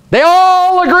 They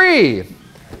all agree.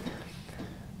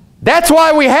 That's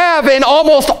why we have in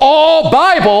almost all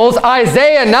Bibles,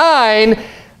 Isaiah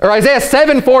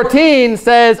 7:14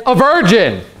 says a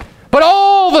virgin. But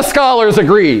all the scholars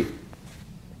agree.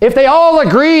 If they all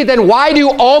agree, then why do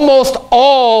almost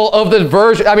all of the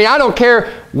version, I mean, I don't care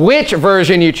which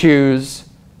version you choose,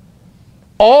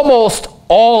 almost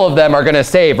all of them are going to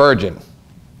say virgin.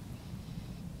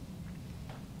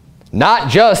 Not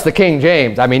just the King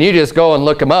James. I mean, you just go and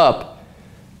look them up.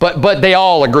 But they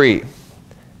all agree.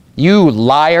 You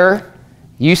liar.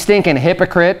 You stinking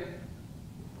hypocrite.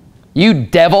 You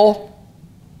devil.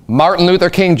 Martin Luther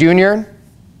King Jr.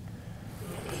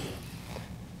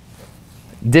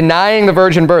 Denying the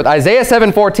virgin birth. Isaiah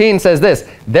 7:14 says this,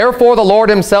 "Therefore the Lord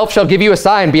himself shall give you a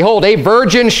sign. Behold, a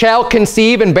virgin shall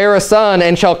conceive and bear a son,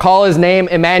 and shall call his name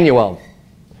Emmanuel."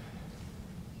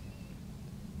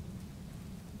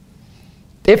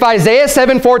 If Isaiah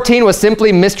 7:14 was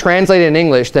simply mistranslated in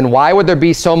English, then why would there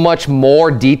be so much more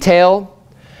detail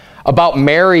about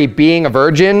Mary being a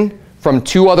virgin from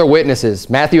two other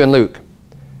witnesses, Matthew and Luke,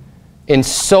 in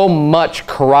so much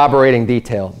corroborating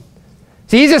detail?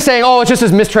 See, he's just saying, oh, it's just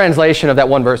a mistranslation of that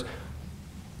one verse.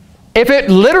 If it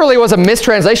literally was a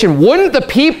mistranslation, wouldn't the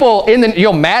people in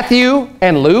the, Matthew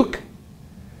and Luke,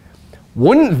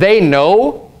 wouldn't they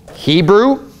know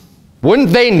Hebrew?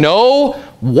 Wouldn't they know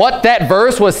what that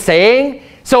verse was saying?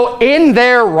 So in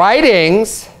their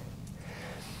writings,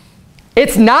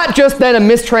 it's not just then a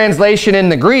mistranslation in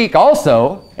the Greek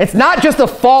also. It's not just the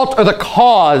fault or the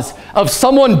cause of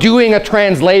someone doing a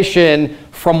translation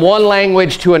from one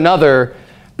language to another,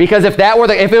 because if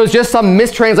it was just some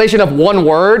mistranslation of one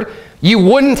word, you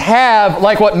wouldn't have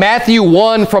like what Matthew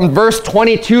 1 from verse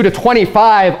 22 to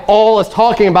 25 all is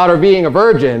talking about her being a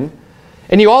virgin.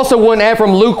 And you also wouldn't have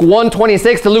from Luke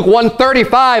 1:26 to Luke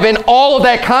 1:35 in all of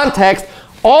that context,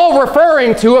 all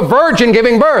referring to a virgin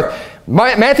giving birth.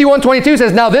 Matthew 1:22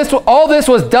 says, "Now all this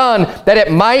was done that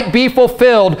it might be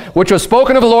fulfilled, which was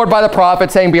spoken of the Lord by the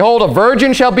prophet, saying, Behold, a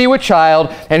virgin shall be with child,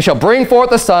 and shall bring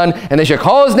forth a son, and they shall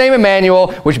call his name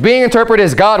Emmanuel, which being interpreted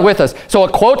is God with us." So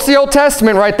it quotes the Old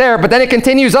Testament right there, but then it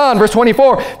continues on, verse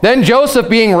 24. "Then Joseph,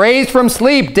 being raised from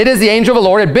sleep, did as the angel of the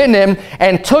Lord had bidden him,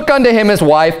 and took unto him his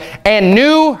wife, and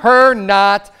knew her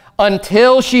not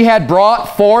until she had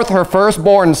brought forth her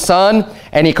firstborn son,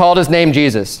 and he called his name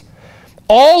Jesus."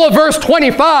 All of verse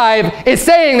 25 is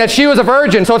saying that she was a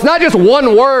virgin. So it's not just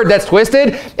one word that's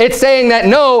twisted. It's saying that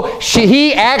no,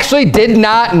 he actually did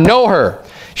not know her.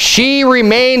 She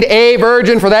remained a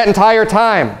virgin for that entire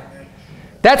time.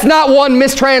 That's not one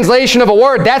mistranslation of a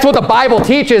word. That's what the Bible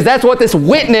teaches. That's what this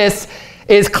witness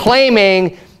is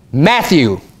claiming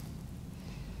Matthew.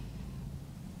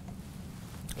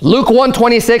 Luke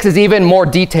 1:26 is even more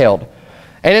detailed.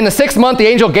 "And in the 6th month, the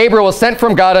angel Gabriel was sent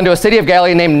from God unto a city of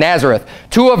Galilee named Nazareth,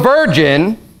 to a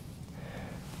virgin."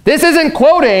 This isn't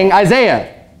quoting Isaiah.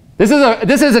 This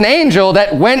is an angel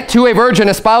that went to a virgin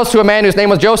espoused to a man whose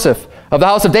name was Joseph of the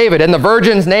house of David, and the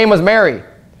virgin's name was Mary.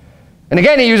 And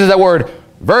again, he uses that word,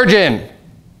 virgin.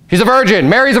 She's a virgin.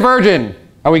 Mary's a virgin.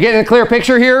 Are we getting a clear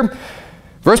picture here?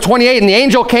 Verse 28, "And the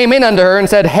angel came in unto her and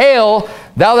said, Hail,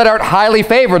 thou that art highly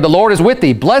favored, the Lord is with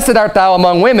thee. Blessed art thou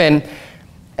among women.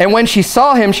 And when she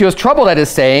saw him, she was troubled at his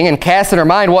saying, and cast in her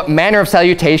mind what manner of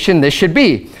salutation this should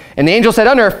be. And the angel said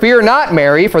unto her, Fear not,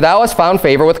 Mary, for thou hast found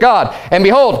favor with God. And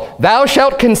behold, thou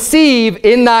shalt conceive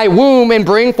in thy womb, and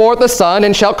bring forth a son,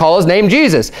 and shalt call his name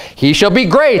Jesus. He shall be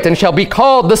great, and shall be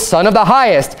called the Son of the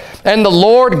Highest. And the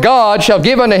Lord God shall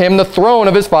give unto him the throne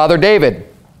of his father David.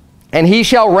 And he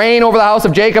shall reign over the house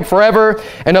of Jacob forever,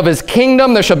 and of his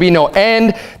kingdom there shall be no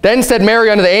end. Then said Mary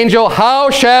unto the angel, How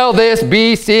shall this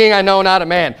be, seeing I know not a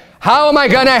man? How am I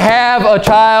going to have a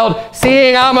child,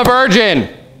 seeing I'm a virgin?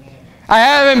 I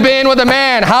haven't been with a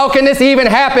man. How can this even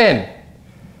happen?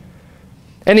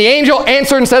 And the angel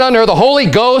answered and said unto her, The Holy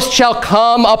Ghost shall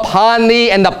come upon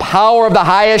thee, and the power of the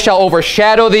highest shall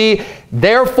overshadow thee.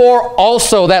 Therefore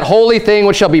also that holy thing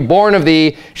which shall be born of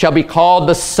thee shall be called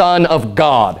the Son of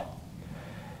God.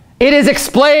 It is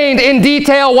explained in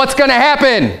detail what's going to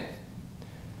happen.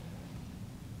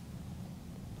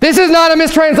 This is not a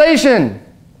mistranslation.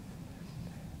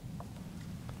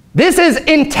 This is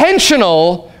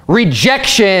intentional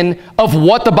rejection of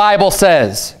what the Bible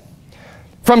says.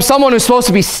 From someone who's supposed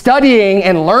to be studying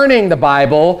and learning the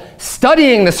Bible,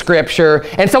 studying the Scripture,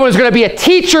 and someone who's going to be a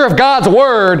teacher of God's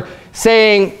Word,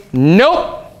 saying,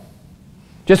 nope.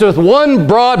 Just with one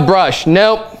broad brush,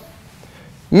 nope.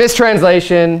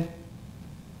 Mistranslation.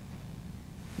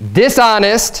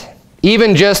 Dishonest,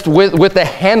 even just with the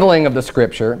handling of the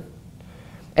scripture.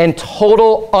 And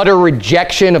total, utter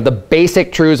rejection of the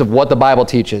basic truths of what the Bible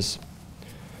teaches.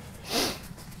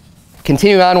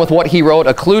 Continuing on with what he wrote,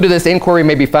 a clue to this inquiry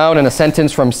may be found in a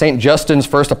sentence from St. Justin's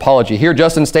first apology. Here,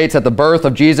 Justin states that the birth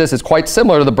of Jesus is quite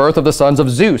similar to the birth of the sons of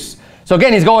Zeus. So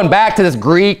again, he's going back to this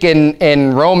Greek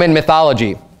and Roman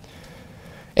mythology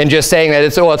and just saying that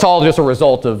it's all just a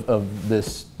result of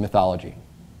this mythology,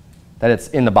 that it's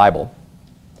in the Bible.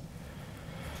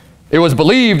 It was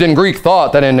believed in Greek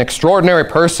thought that an extraordinary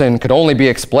person could only be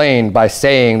explained by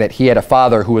saying that he had a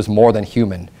father who was more than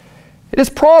human. It is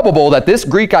probable that this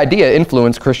Greek idea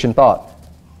influenced Christian thought.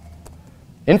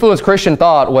 Influenced Christian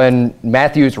thought when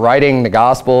Matthew's writing the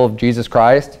gospel of Jesus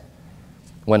Christ,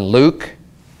 when Luke,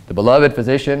 the beloved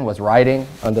physician, was writing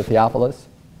unto Theophilus.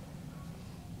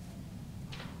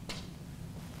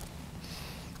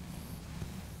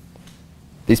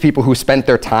 These people who spent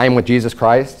their time with Jesus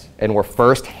Christ and were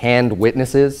first-hand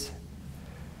witnesses.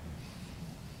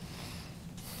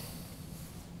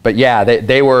 But yeah,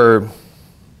 they were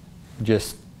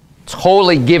just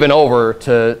totally given over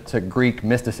to Greek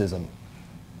mysticism.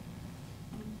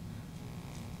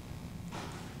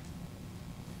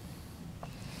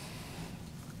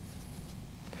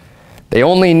 They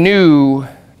only knew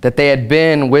that they had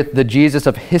been with the Jesus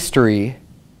of history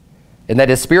and that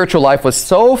his spiritual life was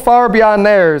so far beyond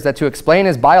theirs that to explain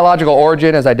his biological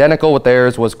origin as identical with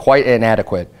theirs was quite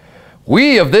inadequate.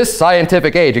 We of this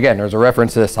scientific age, again, there's a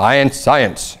reference to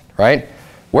science, right?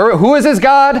 Who is his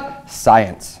God?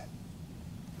 Science.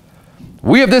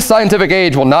 We of this scientific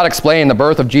age will not explain the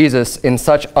birth of Jesus in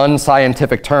such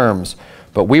unscientific terms,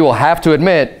 but we will have to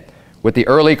admit with the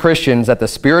early Christians that the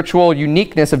spiritual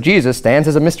uniqueness of Jesus stands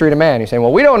as a mystery to man. You're saying,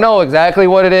 well, we don't know exactly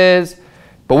what it is,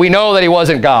 but we know that he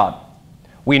wasn't God.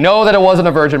 We know that it wasn't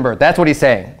a virgin birth. That's what he's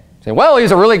saying. He's saying, well, he's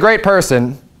a really great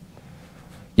person.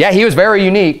 Yeah, he was very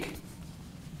unique.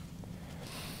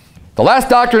 The last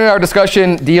doctrine in our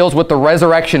discussion deals with the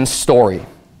resurrection story.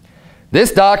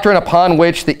 This doctrine upon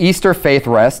which the Easter faith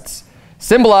rests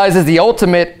symbolizes the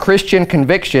ultimate Christian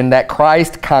conviction that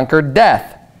Christ conquered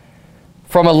death.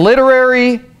 From a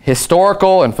literary,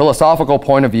 historical, and philosophical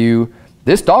point of view,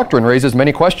 this doctrine raises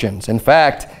many questions. In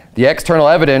fact, the external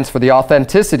evidence for the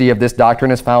authenticity of this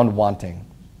doctrine is found wanting.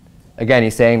 Again,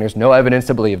 he's saying there's no evidence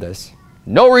to believe this.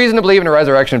 No reason to believe in the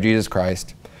resurrection of Jesus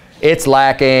Christ. It's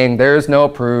lacking. There's no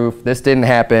proof. This didn't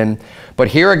happen. But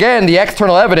here again, the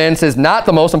external evidence is not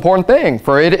the most important thing,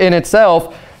 for it in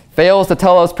itself fails to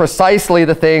tell us precisely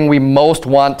the thing we most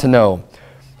want to know.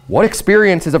 What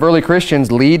experiences of early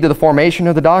Christians lead to the formation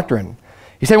of the doctrine?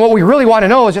 He's saying what we really want to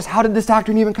know is just how did this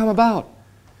doctrine even come about?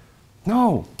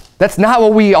 No, that's not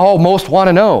what we all most want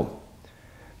to know.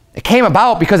 It came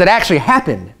about because it actually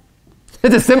happened.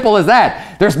 It's as simple as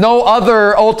that. There's no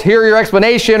other ulterior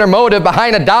explanation or motive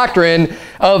behind a doctrine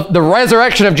of the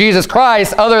resurrection of Jesus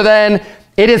Christ other than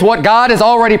it is what God has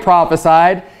already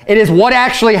prophesied. It is what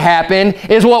actually happened.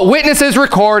 It is what witnesses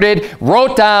recorded,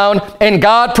 wrote down, and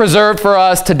God preserved for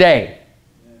us today.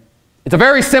 It's a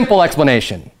very simple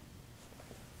explanation.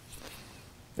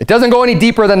 It doesn't go any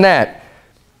deeper than that.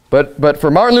 But for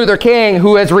Martin Luther King,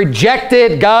 who has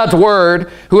rejected God's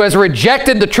word, who has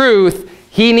rejected the truth,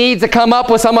 he needs to come up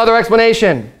with some other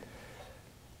explanation.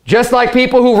 Just like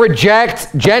people who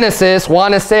reject Genesis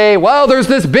want to say, well, there's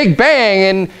this big bang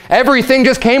and everything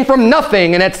just came from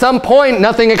nothing, and at some point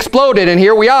nothing exploded and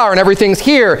here we are and everything's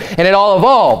here and it all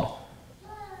evolved.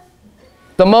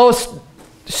 The most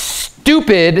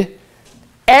stupid,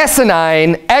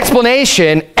 asinine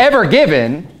explanation ever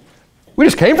given. We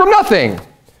just came from nothing.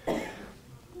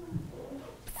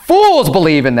 Fools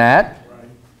believe in that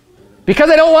because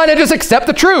they don't want to just accept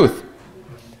the truth.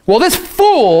 Well, this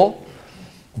fool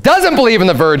doesn't believe in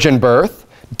the virgin birth,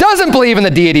 doesn't believe in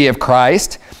the deity of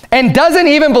Christ, and doesn't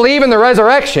even believe in the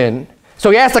resurrection, so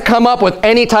he has to come up with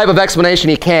any type of explanation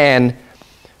he can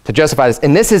to justify this.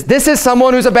 And this is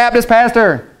someone who's a Baptist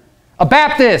pastor. A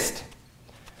Baptist.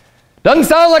 Doesn't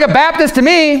sound like a Baptist to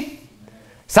me.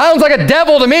 Sounds like a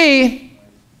devil to me.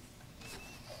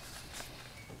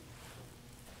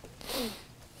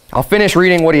 I'll finish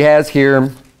reading what he has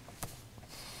here.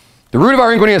 The root of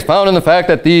our inquiry is found in the fact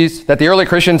that the early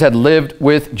Christians had lived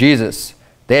with Jesus.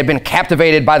 They had been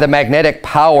captivated by the magnetic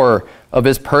power of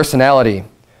his personality.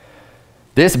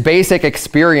 This basic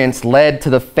experience led to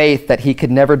the faith that he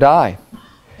could never die.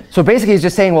 So basically he's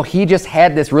just saying, well, he just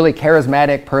had this really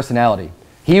charismatic personality.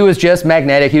 He was just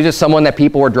magnetic. He was just someone that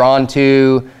people were drawn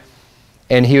to.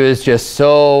 And he was just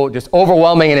so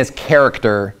overwhelming in his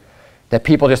character that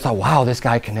people just thought, wow, this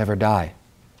guy can never die.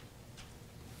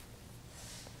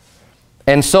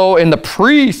 And so in the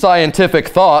pre-scientific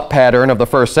thought pattern of the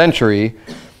first century,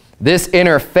 this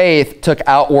inner faith took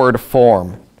outward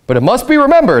form. But it must be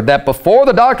remembered that before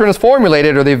the doctrine is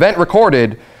formulated or the event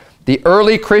recorded, the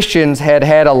early Christians had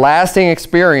had a lasting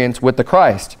experience with the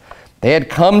Christ. They had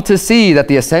come to see that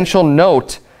the essential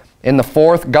note in the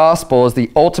fourth gospel is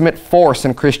the ultimate force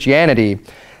in Christianity.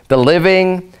 The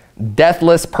living,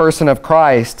 deathless person of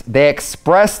Christ, they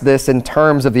expressed this in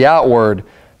terms of the outward,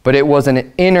 but it was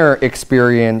an inner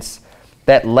experience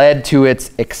that led to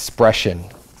its expression.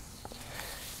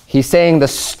 He's saying the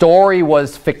story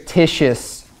was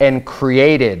fictitious and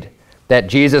created, that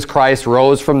Jesus Christ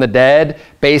rose from the dead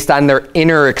based on their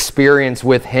inner experience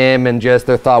with him and just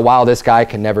their thought, wow, this guy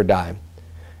can never die.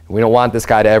 We don't want this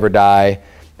guy to ever die.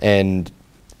 And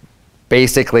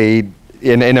basically,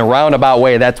 in a roundabout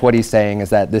way, that's what he's saying,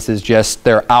 is that this is just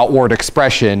their outward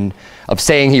expression of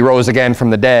saying he rose again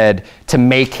from the dead to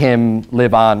make him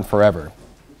live on forever.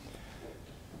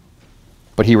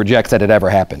 But he rejects that it ever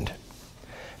happened.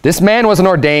 This man was an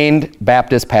ordained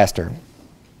Baptist pastor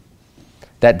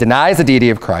that denies the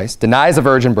deity of Christ, denies the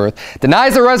virgin birth,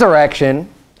 denies the resurrection,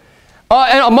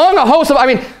 and among a host of,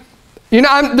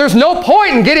 there's no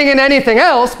point in getting into anything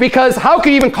else, because how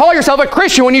can you even call yourself a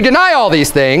Christian when you deny all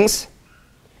these things?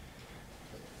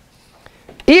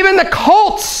 Even the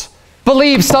cults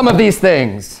believe some of these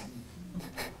things.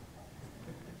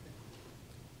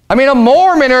 A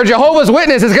Mormon or a Jehovah's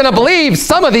Witness is going to believe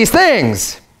some of these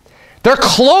things. They're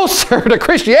closer to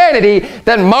Christianity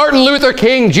than Martin Luther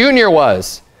King Jr.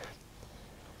 was.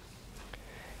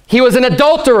 He was an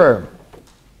adulterer,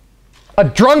 a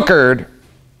drunkard,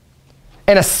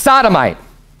 and a sodomite.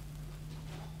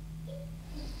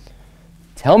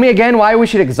 Tell me again why we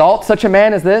should exalt such a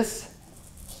man as this?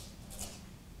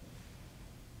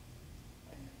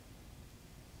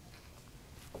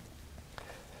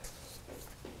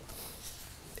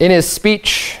 In his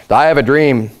speech, I Have a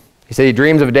Dream, he said he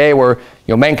dreams of a day where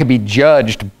men could be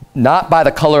judged not by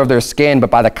the color of their skin,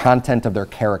 but by the content of their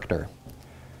character.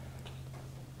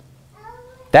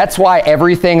 That's why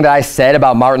everything that I said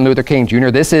about Martin Luther King Jr.,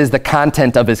 this is the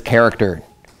content of his character.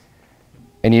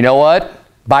 And you know what?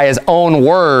 By his own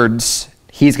words,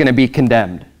 he's going to be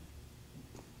condemned.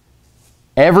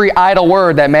 Every idle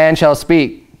word that man shall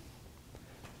speak.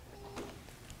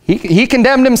 He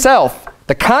condemned himself.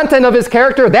 The content of his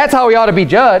character, that's how he ought to be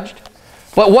judged.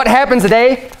 But what happens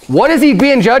today? What is he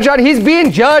being judged on? He's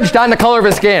being judged on the color of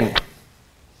his skin.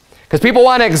 Because people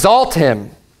want to exalt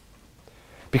him.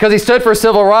 Because he stood for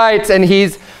civil rights and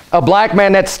he's a black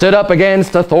man that stood up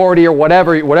against authority or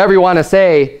whatever you want to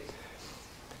say.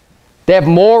 They have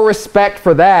more respect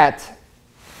for that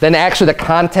than actually the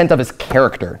content of his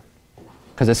character.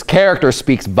 Because his character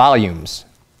speaks volumes.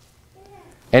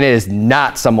 And it is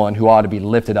not someone who ought to be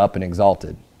lifted up and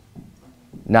exalted.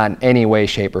 Not in any way,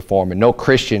 shape, or form. And no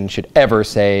Christian should ever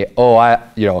say,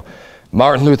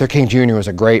 Martin Luther King Jr. was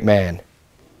a great man.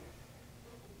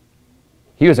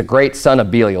 He was a great son of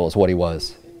Belial is what he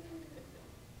was. He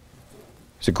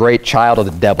was a great child of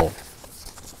the devil.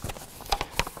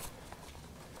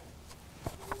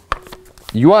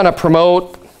 You want to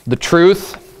promote the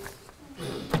truth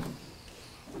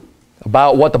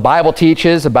about what the Bible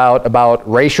teaches about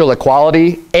racial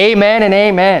equality? Amen and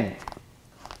amen.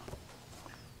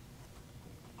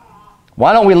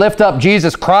 Why don't we lift up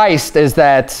Jesus Christ as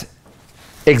that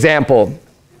example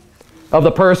of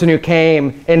the person who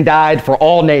came and died for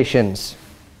all nations,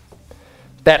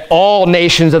 that all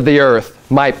nations of the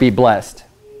earth might be blessed?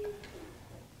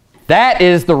 That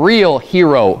is the real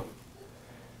hero.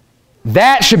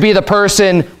 That should be the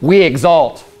person we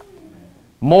exalt.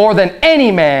 More than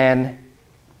any man,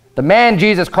 the man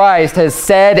Jesus Christ has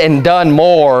said and done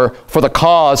more for the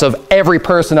cause of every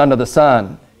person under the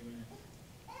sun.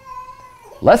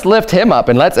 Let's lift him up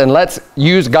and let's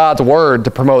use God's word to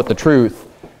promote the truth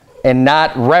and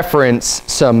not reference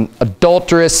some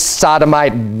adulterous,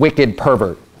 sodomite, wicked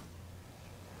pervert.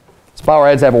 Let's bow our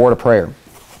heads and have a word of prayer.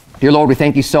 Dear Lord, we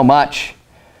thank you so much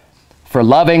for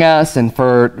loving us and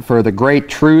for the great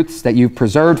truths that you've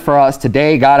preserved for us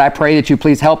today. God, I pray that you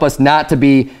please help us not to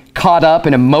be caught up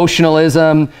in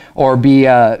emotionalism or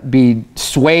be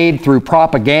swayed through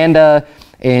propaganda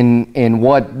in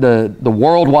what the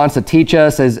world wants to teach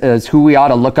us as who we ought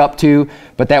to look up to,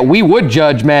 but that we would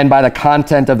judge men by the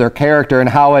content of their character and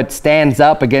how it stands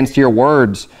up against your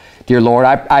words, dear Lord.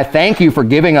 I thank you for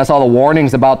giving us all the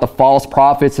warnings about the false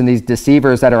prophets and these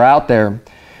deceivers that are out there,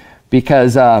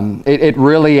 because it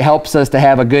really helps us to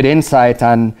have a good insight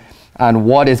on on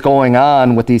what is going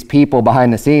on with these people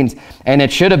behind the scenes. And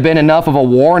it should have been enough of a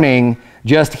warning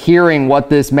just hearing what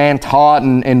this man taught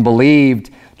and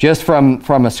believed, just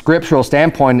from a scriptural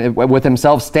standpoint, with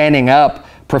himself standing up,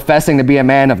 professing to be a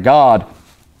man of God.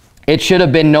 It should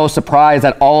have been no surprise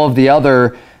that all of the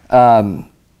other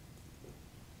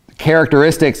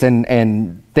characteristics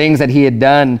and things that he had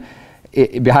done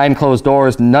behind closed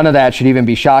doors, none of that should even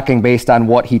be shocking based on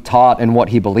what he taught and what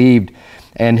he believed,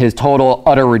 and his total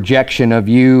utter rejection of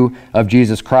you, of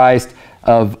Jesus Christ,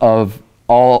 of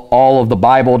all of the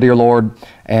Bible, dear Lord.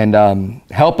 And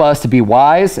help us to be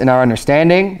wise in our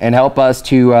understanding, and help us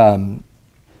to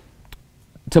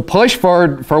push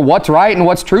for what's right and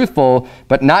what's truthful,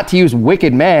 but not to use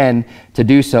wicked man to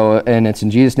do so. And it's in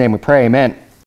Jesus' name we pray, amen.